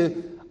willing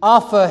to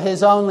offer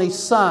his only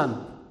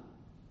son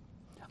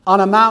on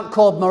a mount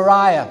called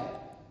Moriah.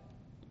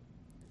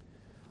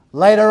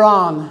 Later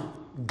on,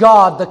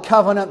 God, the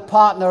covenant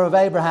partner of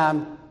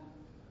Abraham,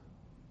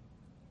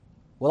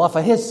 will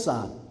offer his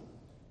son.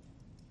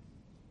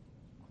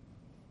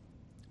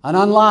 And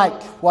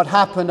unlike what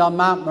happened on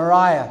Mount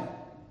Moriah,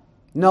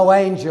 no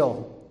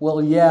angel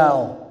will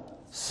yell,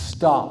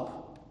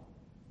 "Stop."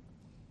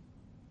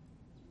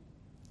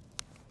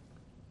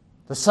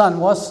 The son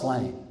was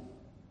slain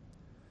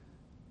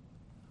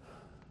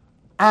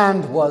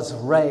and was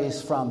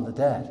raised from the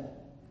dead.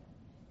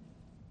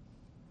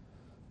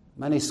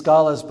 Many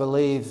scholars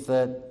believe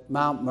that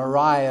Mount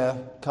Moriah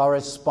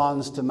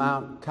corresponds to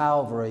Mount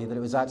Calvary, that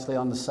it was actually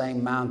on the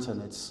same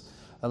mountain. It's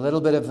a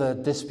little bit of a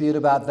dispute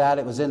about that.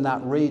 It was in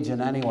that region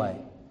anyway.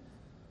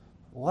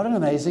 What an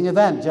amazing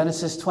event.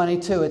 Genesis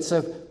 22. It's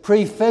a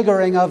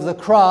prefiguring of the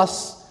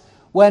cross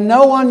where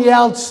no one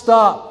yelled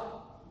stop.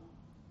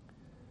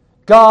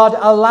 God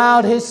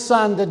allowed his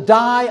son to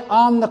die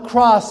on the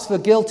cross for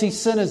guilty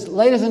sinners.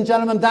 Ladies and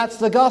gentlemen, that's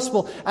the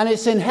gospel. And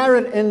it's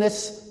inherent in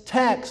this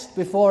text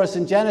before us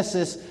in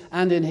Genesis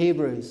and in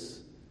Hebrews.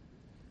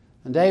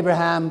 And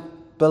Abraham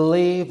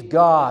believed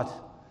God,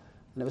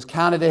 and it was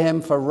counted to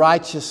him for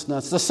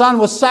righteousness. The Son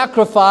was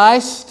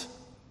sacrificed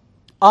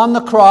on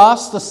the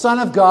cross, the Son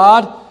of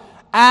God,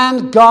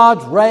 and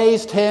God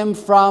raised him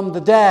from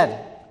the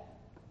dead.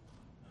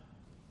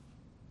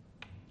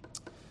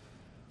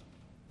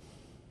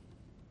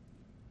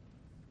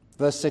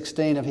 Verse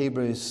 16 of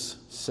Hebrews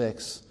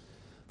 6.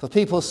 For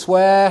people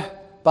swear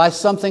by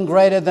something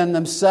greater than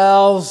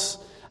themselves,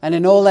 and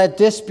in all their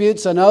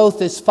disputes an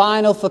oath is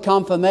final for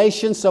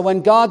confirmation. So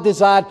when God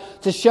desired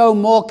to show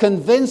more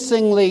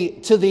convincingly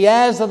to the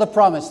heirs of the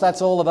promise,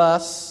 that's all of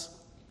us,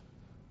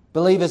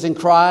 believers in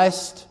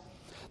Christ,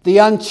 the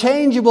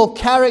unchangeable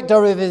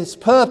character of his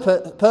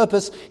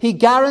purpose, he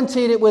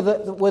guaranteed it with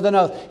an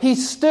oath. He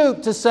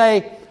stooped to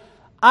say,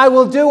 I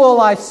will do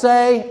all I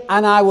say,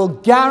 and I will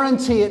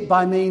guarantee it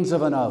by means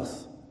of an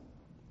oath.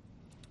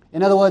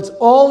 In other words,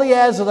 all the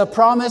heirs of the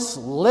promise,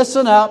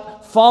 listen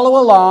up,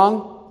 follow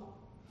along.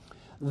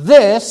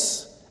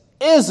 It's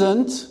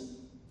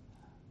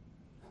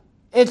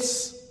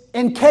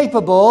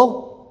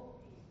incapable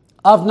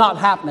of not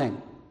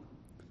happening.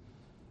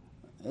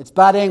 It's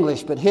bad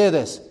English, but hear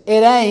this.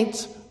 It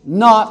ain't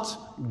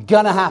not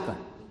gonna happen.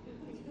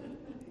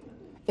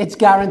 It's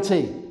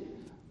guaranteed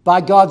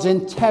by God's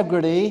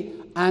integrity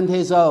and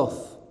his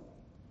oath.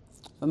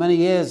 For many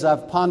years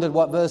I've pondered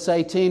what verse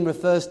 18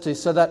 refers to,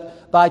 so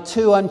that by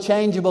two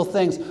unchangeable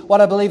things,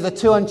 what I believe the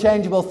two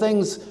unchangeable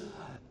things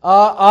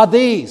are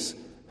these: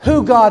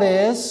 who God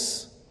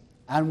is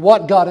and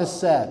what God has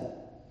said.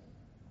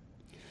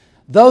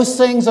 Those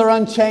things are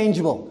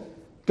unchangeable.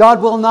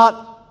 God will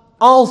not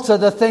alter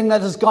the thing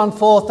that has gone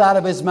forth out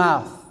of his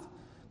mouth.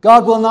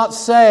 God will not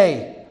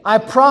say, I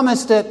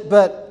promised it,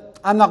 but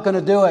I'm not going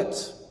to do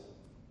it.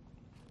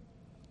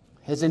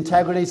 His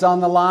integrity is on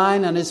the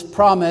line, and his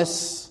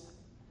promise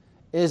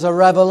is a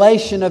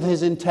revelation of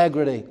his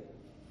integrity.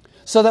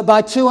 So that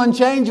by two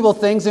unchangeable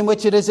things in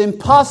which it is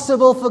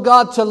impossible for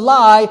God to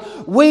lie,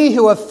 we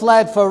who have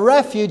fled for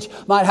refuge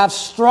might have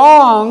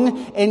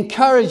strong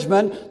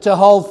encouragement to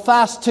hold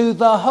fast to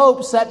the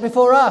hope set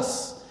before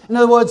us. In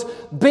other words,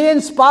 be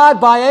inspired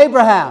by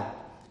Abraham.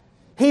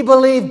 He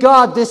believed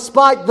God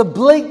despite the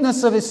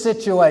bleakness of his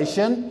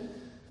situation,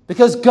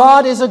 because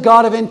God is a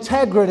God of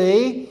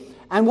integrity.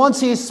 And once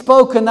he has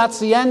spoken, that's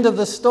the end of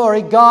the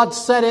story. God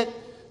said it.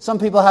 Some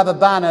people have a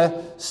banner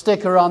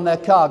sticker on their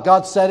car.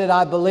 God said it,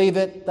 I believe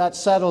it, that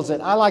settles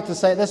it. I like to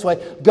say it this way: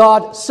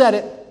 God said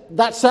it,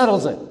 that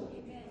settles it.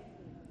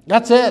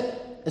 That's it.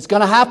 It's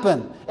going to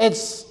happen.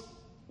 It's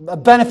a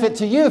benefit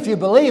to you if you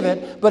believe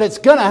it, but it's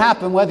going to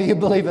happen whether you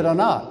believe it or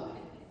not.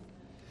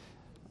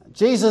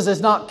 Jesus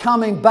is not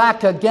coming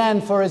back again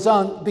for his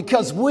own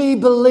because we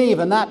believe,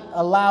 and that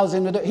allows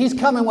him to do it. He's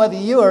coming whether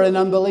you are in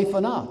unbelief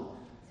or not.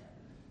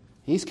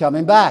 He's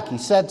coming back. He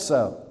said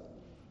so.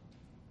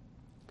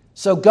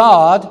 So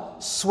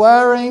God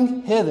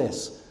swearing, hear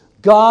this,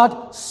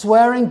 God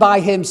swearing by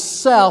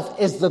himself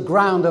is the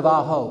ground of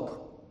our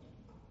hope.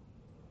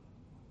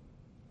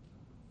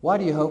 Why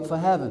do you hope for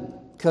heaven?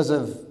 Because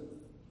of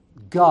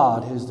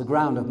God, who's the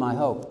ground of my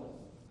hope.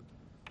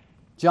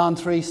 John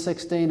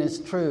 3:16 is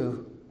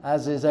true,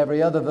 as is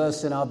every other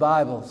verse in our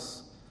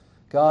Bibles.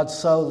 God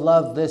so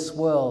loved this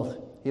world.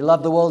 He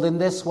loved the world in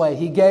this way.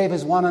 He gave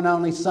his one and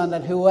only Son,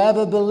 that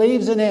whoever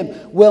believes in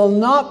him will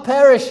not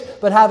perish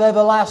but have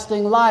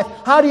everlasting life.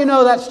 How do you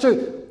know that's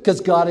true? Because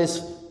God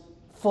is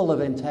full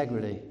of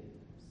integrity.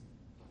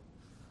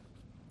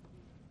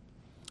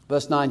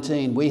 Verse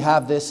 19, we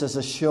have this as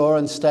a sure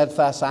and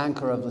steadfast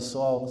anchor of the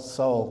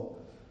soul.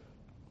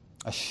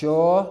 A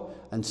sure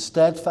and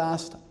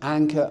steadfast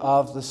anchor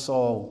of the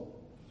soul.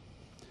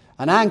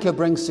 An anchor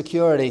brings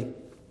security.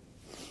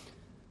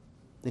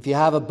 If you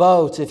have a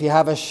boat, if you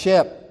have a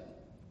ship,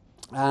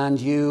 and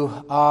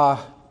you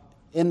are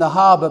in the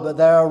harbor, but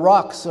there are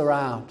rocks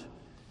around,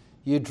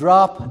 you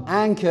drop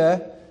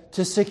anchor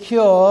to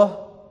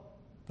secure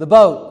the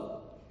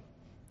boat,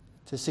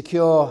 to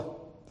secure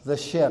the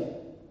ship.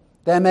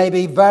 There may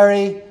be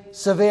very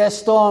severe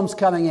storms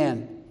coming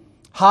in,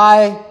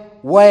 high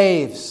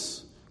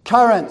waves,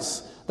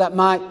 currents that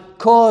might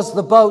cause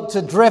the boat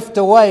to drift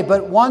away.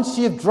 But once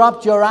you've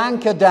dropped your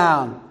anchor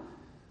down,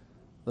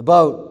 the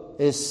boat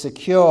is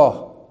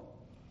secure.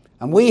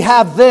 And we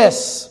have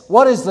this.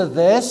 What is the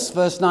this?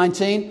 Verse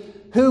 19.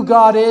 Who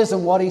God is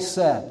and what he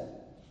said.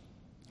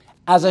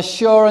 As a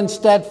sure and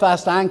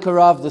steadfast anchor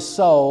of the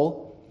soul,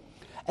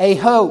 a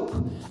hope,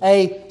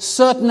 a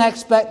certain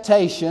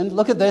expectation,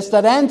 look at this,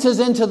 that enters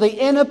into the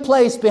inner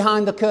place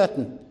behind the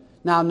curtain.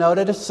 Now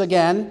notice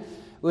again,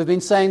 we've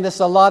been saying this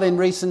a lot in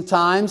recent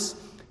times.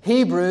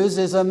 Hebrews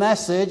is a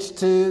message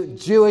to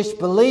Jewish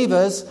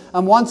believers,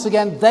 and once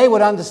again they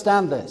would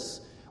understand this.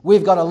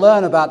 We've got to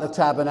learn about the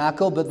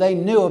tabernacle, but they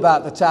knew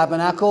about the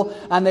tabernacle,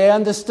 and they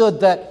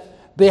understood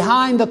that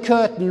behind the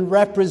curtain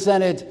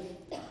represented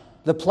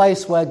the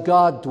place where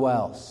God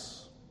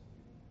dwells.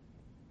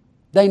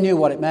 They knew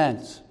what it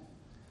meant.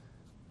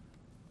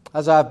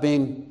 As I've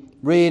been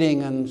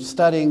reading and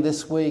studying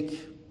this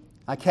week,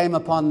 I came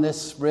upon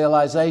this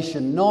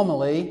realization.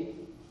 Normally,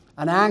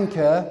 an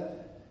anchor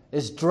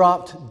is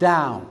dropped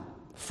down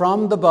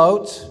from the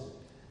boat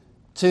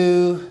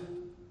to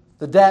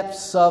the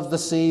depths of the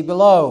sea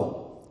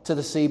below, to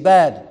the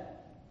seabed.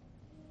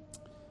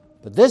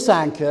 But this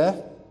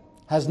anchor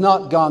has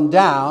not gone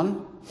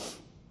down,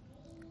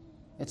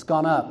 it's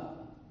gone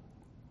up.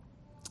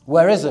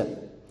 Where is it?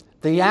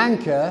 The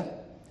anchor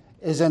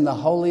is in the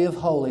Holy of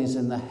Holies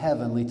in the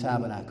heavenly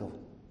tabernacle.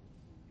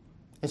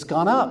 It's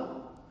gone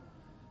up.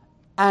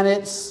 And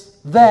it's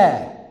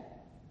there.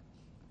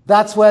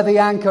 That's where the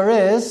anchor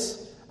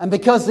is. And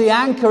because the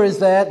anchor is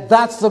there,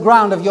 that's the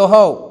ground of your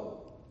hope.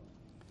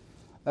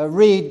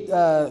 Read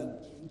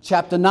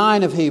chapter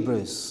 9 of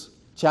Hebrews.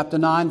 Chapter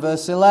 9,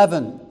 verse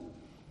 11.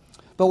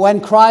 But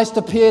when Christ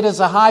appeared as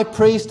a high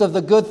priest of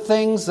the good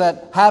things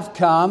that have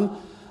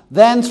come,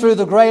 then through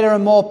the greater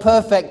and more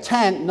perfect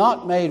tent,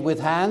 not made with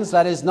hands,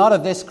 that is not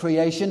of this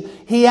creation,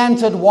 he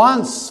entered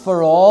once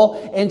for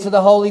all into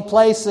the holy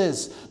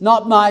places,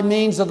 not by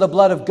means of the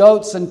blood of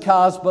goats and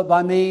calves, but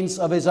by means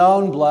of his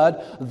own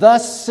blood,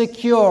 thus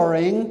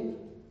securing,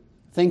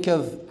 think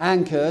of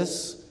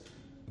anchors,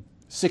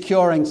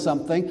 securing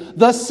something,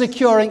 thus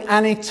securing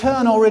an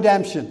eternal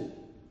redemption.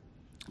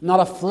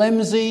 Not a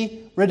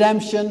flimsy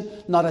redemption,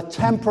 not a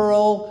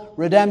temporal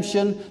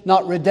redemption,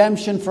 not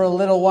redemption for a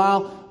little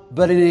while,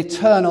 but an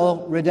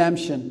eternal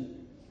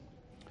redemption.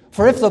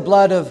 For if the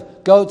blood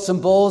of goats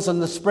and bulls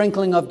and the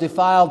sprinkling of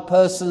defiled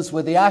persons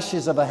with the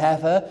ashes of a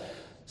heifer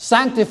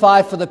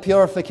sanctify for the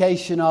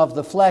purification of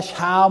the flesh,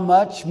 how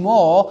much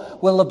more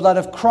will the blood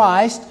of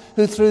Christ,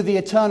 who through the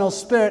eternal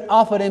Spirit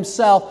offered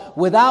himself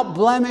without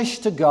blemish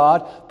to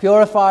God,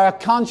 purify our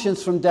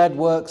conscience from dead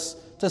works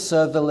to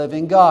serve the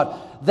living God.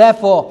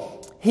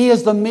 Therefore, he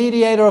is the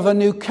mediator of a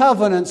new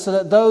covenant, so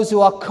that those who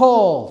are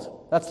called,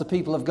 that's the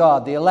people of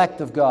God, the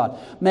elect of God,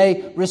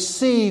 may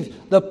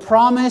receive the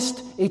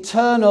promised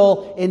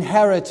eternal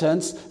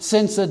inheritance,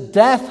 since a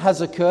death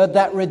has occurred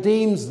that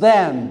redeems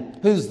them.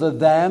 Who's the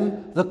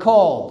them? The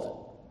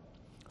called.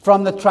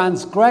 From the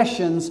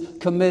transgressions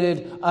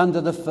committed under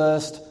the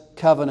first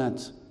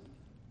covenant.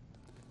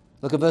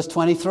 Look at verse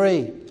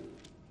 23.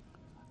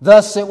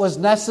 Thus it was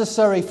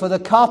necessary for the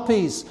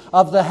copies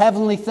of the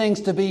heavenly things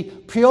to be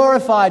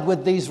purified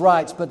with these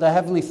rites, but the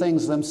heavenly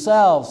things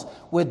themselves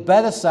with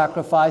better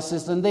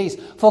sacrifices than these.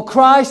 For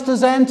Christ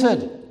has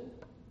entered,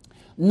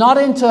 not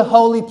into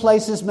holy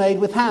places made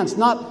with hands,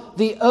 not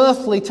the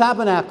earthly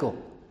tabernacle,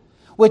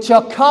 which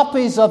are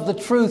copies of the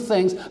true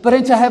things, but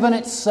into heaven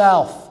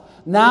itself,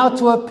 now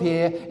to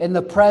appear in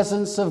the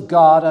presence of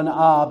God on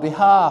our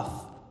behalf.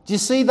 Do you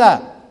see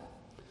that?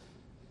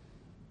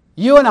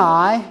 You and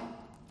I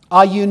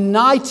are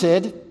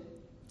united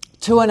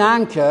to an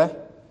anchor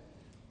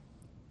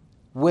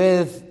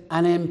with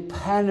an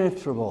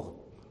impenetrable,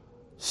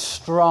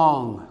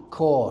 strong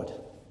cord.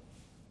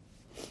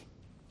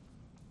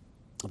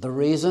 The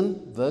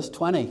reason, verse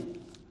 20.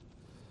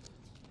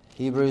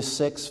 Hebrews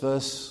 6,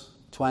 verse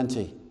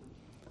 20.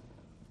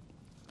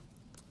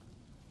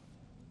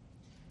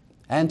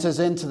 Enters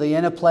into the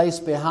inner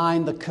place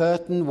behind the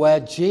curtain where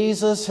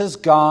Jesus has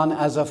gone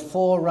as a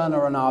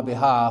forerunner on our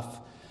behalf,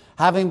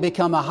 having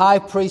become a high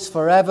priest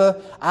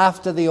forever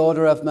after the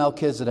order of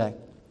Melchizedek.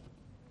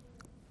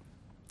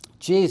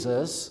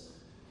 Jesus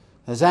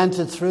has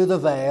entered through the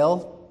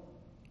veil,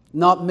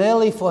 not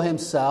merely for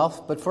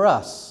himself, but for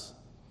us,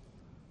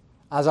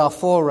 as our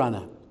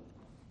forerunner.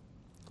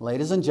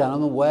 Ladies and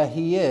gentlemen, where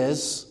he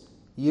is,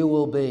 you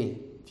will be,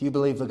 if you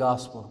believe the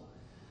gospel.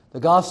 The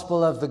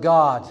gospel of the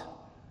God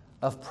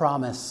of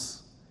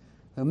promise,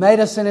 who made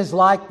us in his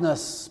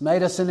likeness,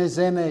 made us in his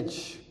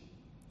image.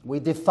 We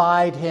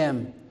defied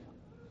him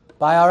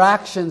by our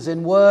actions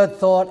in word,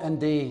 thought, and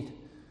deed.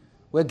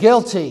 We're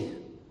guilty,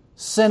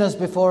 sinners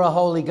before a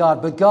holy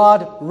God. But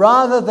God,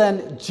 rather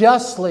than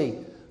justly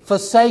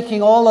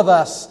forsaking all of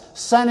us,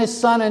 sent his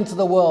Son into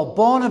the world,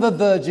 born of a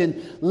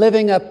virgin,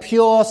 living a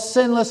pure,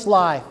 sinless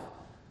life,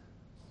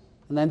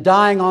 and then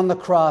dying on the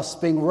cross,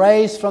 being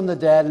raised from the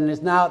dead, and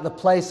is now at the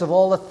place of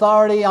all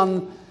authority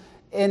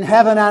in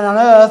heaven and on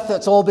earth.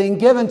 That's all being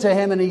given to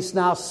him, and he's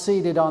now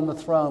seated on the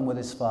throne with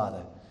his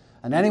Father.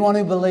 And anyone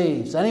who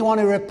believes, anyone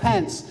who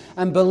repents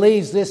and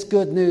believes this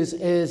good news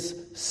is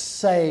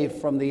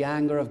saved from the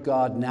anger of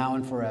God now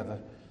and forever.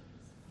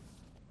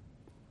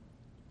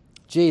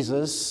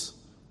 Jesus,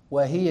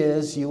 where he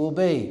is, you will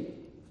be.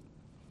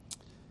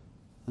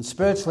 And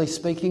spiritually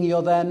speaking,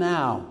 you're there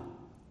now.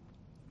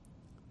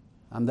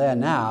 I'm there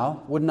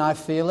now. Wouldn't I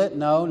feel it?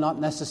 No, not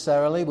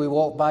necessarily. We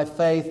walk by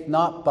faith,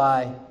 not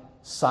by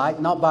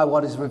sight, not by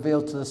what is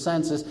revealed to the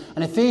senses.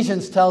 And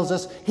Ephesians tells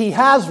us he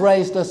has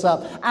raised us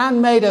up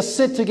and made us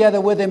sit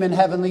together with him in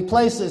heavenly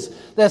places.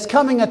 There's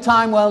coming a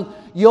time when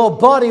your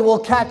body will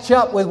catch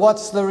up with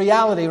what's the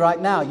reality right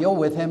now. You're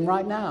with him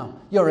right now.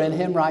 You're in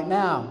him right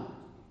now.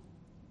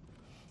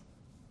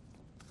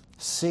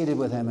 Seated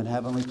with him in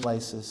heavenly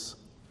places.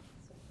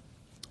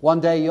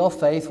 One day your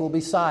faith will be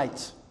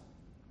sight,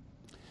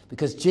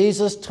 because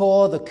Jesus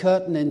tore the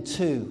curtain in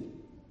two.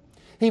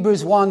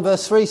 Hebrews 1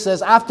 verse 3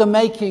 says, after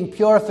making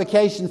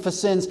purification for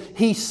sins,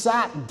 he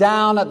sat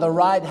down at the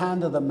right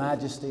hand of the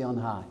Majesty on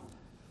high.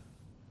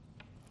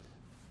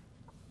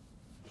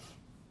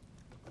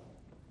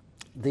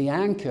 The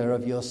anchor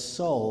of your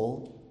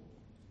soul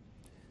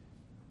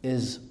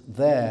is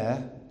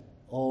there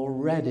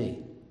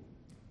already.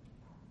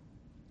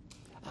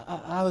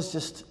 I was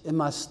just in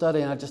my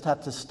study, and I just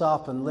had to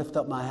stop and lift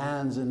up my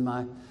hands in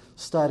my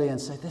study and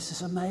say, this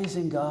is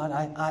amazing, God.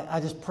 I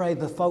just pray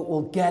the folk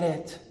will get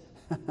it.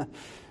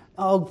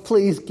 Oh,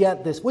 please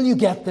get this. Will you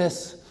get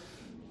this?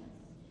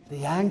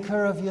 The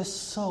anchor of your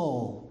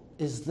soul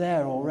is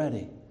there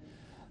already.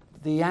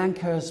 The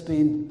anchor has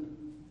been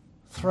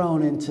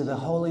thrown into the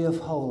Holy of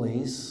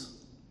Holies,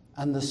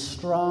 and the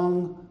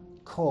strong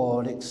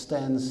cord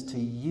extends to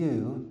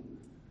you.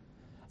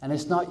 And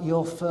it's not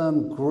your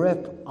firm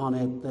grip on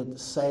it that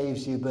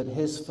saves you, but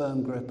his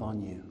firm grip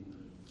on you.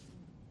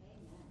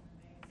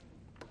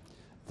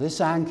 This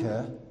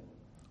anchor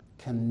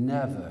can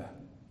never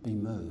be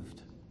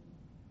moved.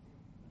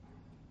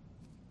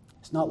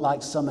 It's not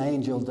like some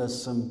angel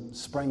does some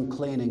spring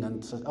cleaning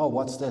and says, oh,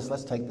 what's this?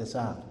 Let's take this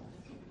out.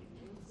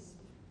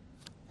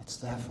 It's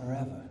there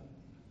forever.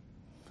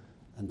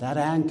 And that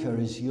anchor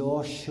is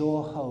your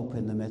sure hope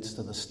in the midst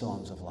of the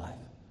storms of life.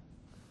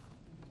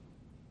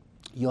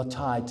 You're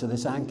tied to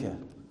this anchor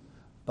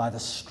by the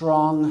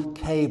strong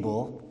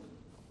cable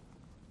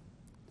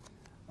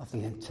of the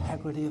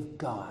integrity of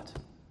God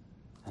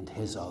and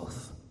his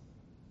oath.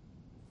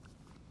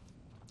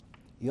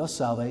 Your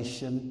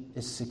salvation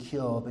is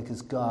secure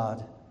because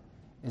God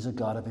is a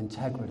God of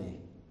integrity.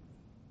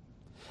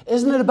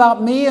 Isn't it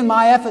about me and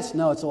my efforts?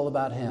 No, it's all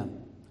about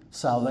him.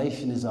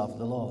 Salvation is of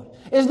the Lord.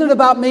 Isn't it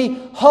about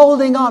me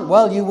holding on?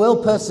 Well, you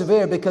will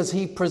persevere because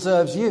he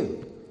preserves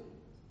you.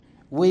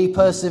 We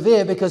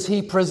persevere because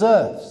he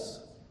preserves.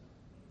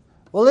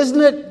 Well,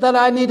 isn't it that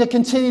I need to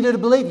continue to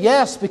believe?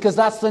 Yes, because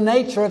that's the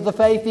nature of the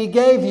faith he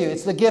gave you.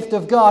 It's the gift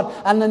of God.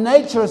 And the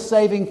nature of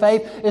saving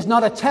faith is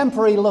not a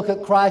temporary look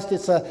at Christ.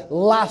 It's a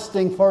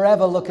lasting,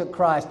 forever look at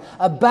Christ.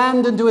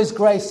 Abandoned to his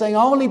grace, saying,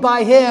 only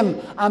by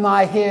him am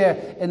I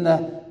here in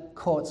the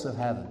courts of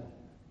heaven.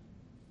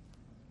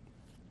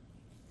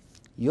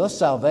 Your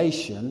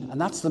salvation, and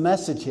that's the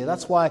message here.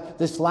 That's why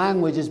this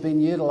language is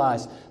being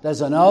utilized.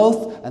 There's an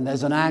oath and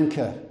there's an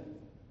anchor.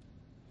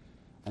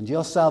 And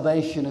your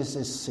salvation is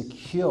as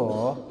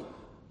secure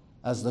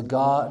as the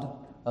God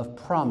of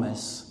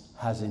promise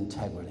has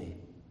integrity.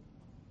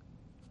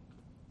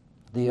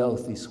 The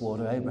oath he swore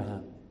to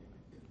Abraham.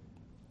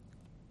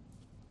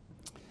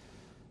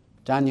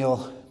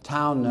 Daniel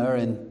Towner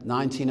in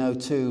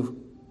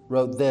 1902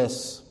 wrote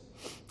this,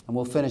 and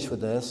we'll finish with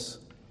this.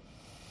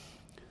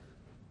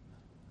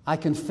 I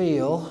can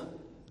feel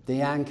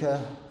the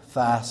anchor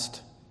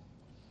fast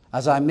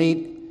as I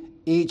meet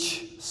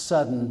each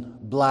sudden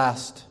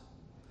blast,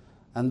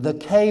 and the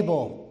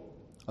cable,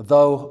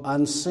 though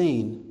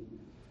unseen,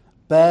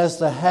 bears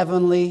the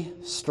heavenly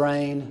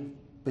strain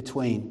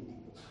between.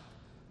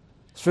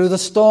 Through the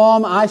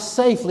storm I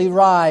safely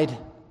ride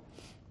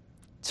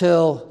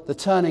till the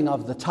turning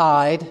of the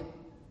tide,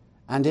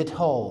 and it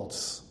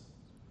holds.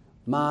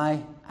 My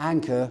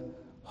anchor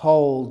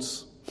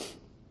holds.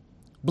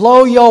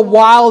 Blow your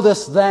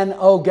wildest then,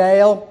 O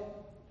gale.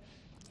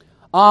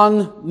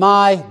 on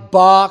my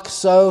bark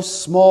so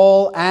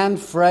small and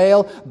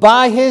frail.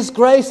 By his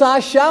grace I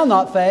shall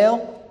not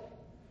fail,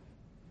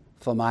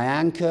 for my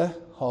anchor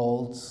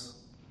holds,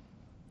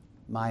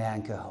 my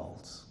anchor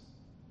holds.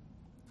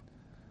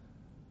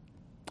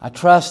 I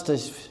trust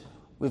as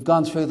we've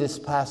gone through this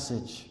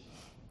passage,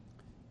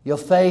 your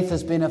faith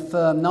has been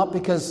affirmed not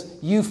because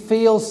you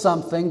feel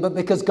something, but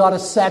because God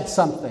has said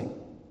something.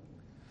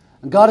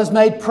 And God has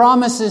made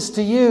promises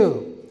to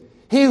you.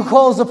 He who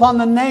calls upon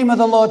the name of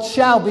the Lord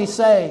shall be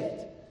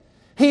saved.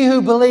 He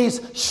who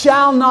believes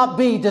shall not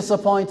be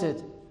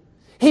disappointed.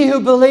 He who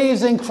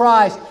believes in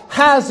Christ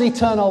has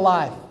eternal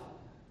life.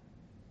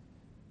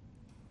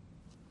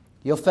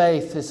 Your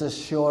faith is as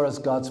sure as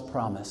God's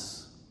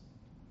promise.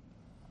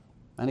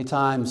 Many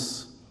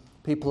times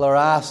people are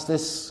asked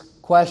this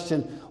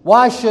question: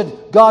 why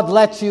should God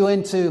let you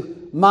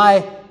into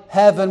my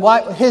heaven?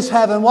 Why his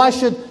heaven? Why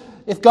should,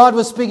 if God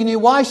was speaking to you,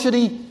 why should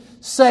he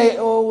say,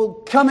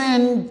 oh, come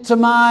into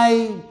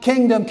my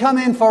kingdom, come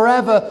in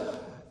forever?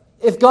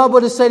 If God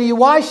were to say to you,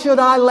 why should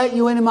I let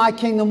you into my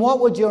kingdom? What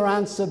would your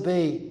answer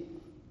be?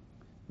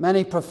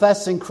 Many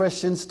professing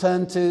Christians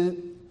turn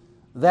to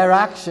their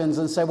actions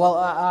and say, well,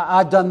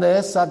 I've done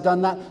this, I've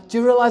done that. Do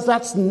you realize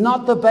that's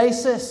not the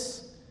basis?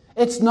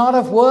 It's not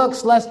of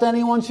works, lest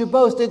anyone should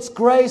boast. It's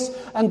grace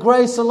and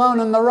grace alone.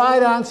 And the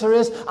right answer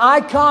is,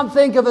 I can't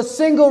think of a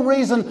single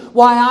reason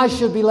why I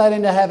should be let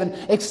into heaven,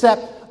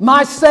 except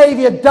my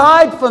Savior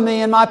died for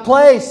me in my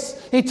place.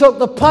 He took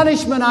the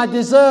punishment I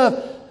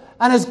deserve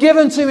and has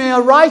given to me a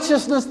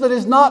righteousness that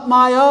is not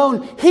my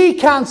own. He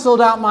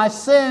cancelled out my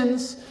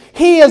sins.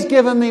 He has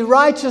given me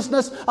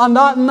righteousness, and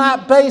on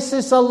that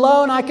basis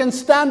alone I can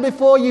stand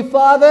before you,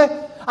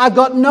 Father. I've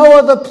got no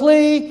other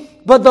plea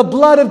but the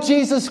blood of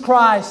Jesus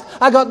Christ.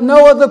 I got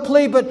no other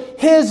plea but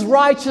his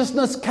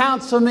righteousness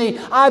counts for me.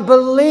 I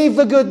believe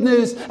the good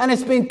news and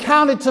it's been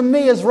counted to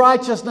me as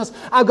righteousness.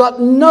 I've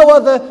got no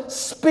other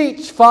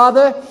speech,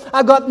 Father.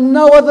 I've got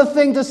no other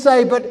thing to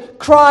say but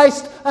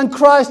Christ and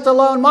Christ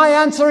alone. My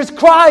answer is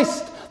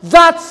Christ.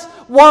 That's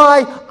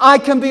why I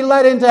can be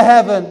led into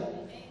heaven.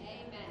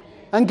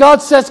 And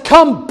God says,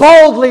 come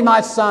boldly,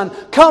 my son.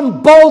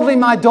 Come boldly,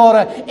 my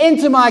daughter,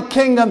 into my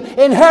kingdom.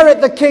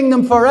 Inherit the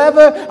kingdom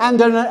forever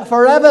and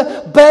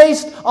forever,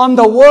 based on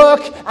the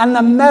work and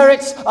the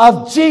merits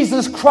of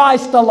Jesus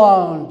Christ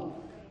alone.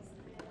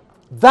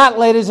 That,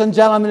 ladies and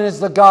gentlemen,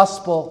 is the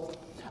gospel.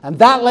 And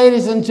that,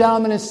 ladies and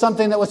gentlemen, is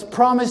something that was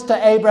promised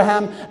to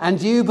Abraham.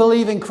 And you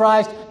believe in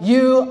Christ,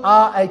 you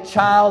are a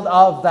child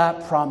of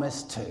that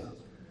promise too.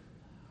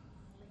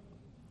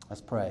 Let's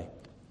pray.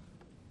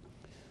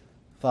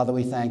 Father,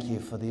 we thank you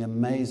for the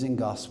amazing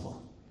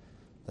gospel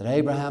that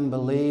Abraham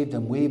believed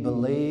and we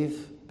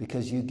believe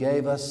because you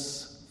gave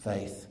us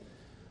faith.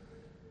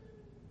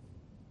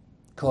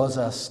 Cause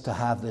us to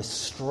have this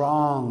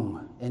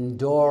strong,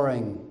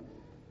 enduring,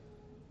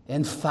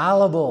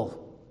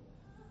 infallible,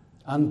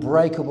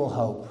 unbreakable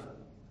hope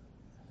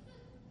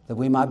that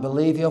we might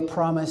believe your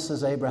promise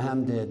as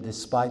Abraham did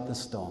despite the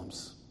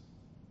storms.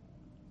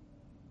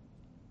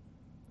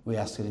 We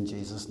ask it in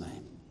Jesus'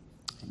 name.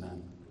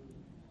 Amen.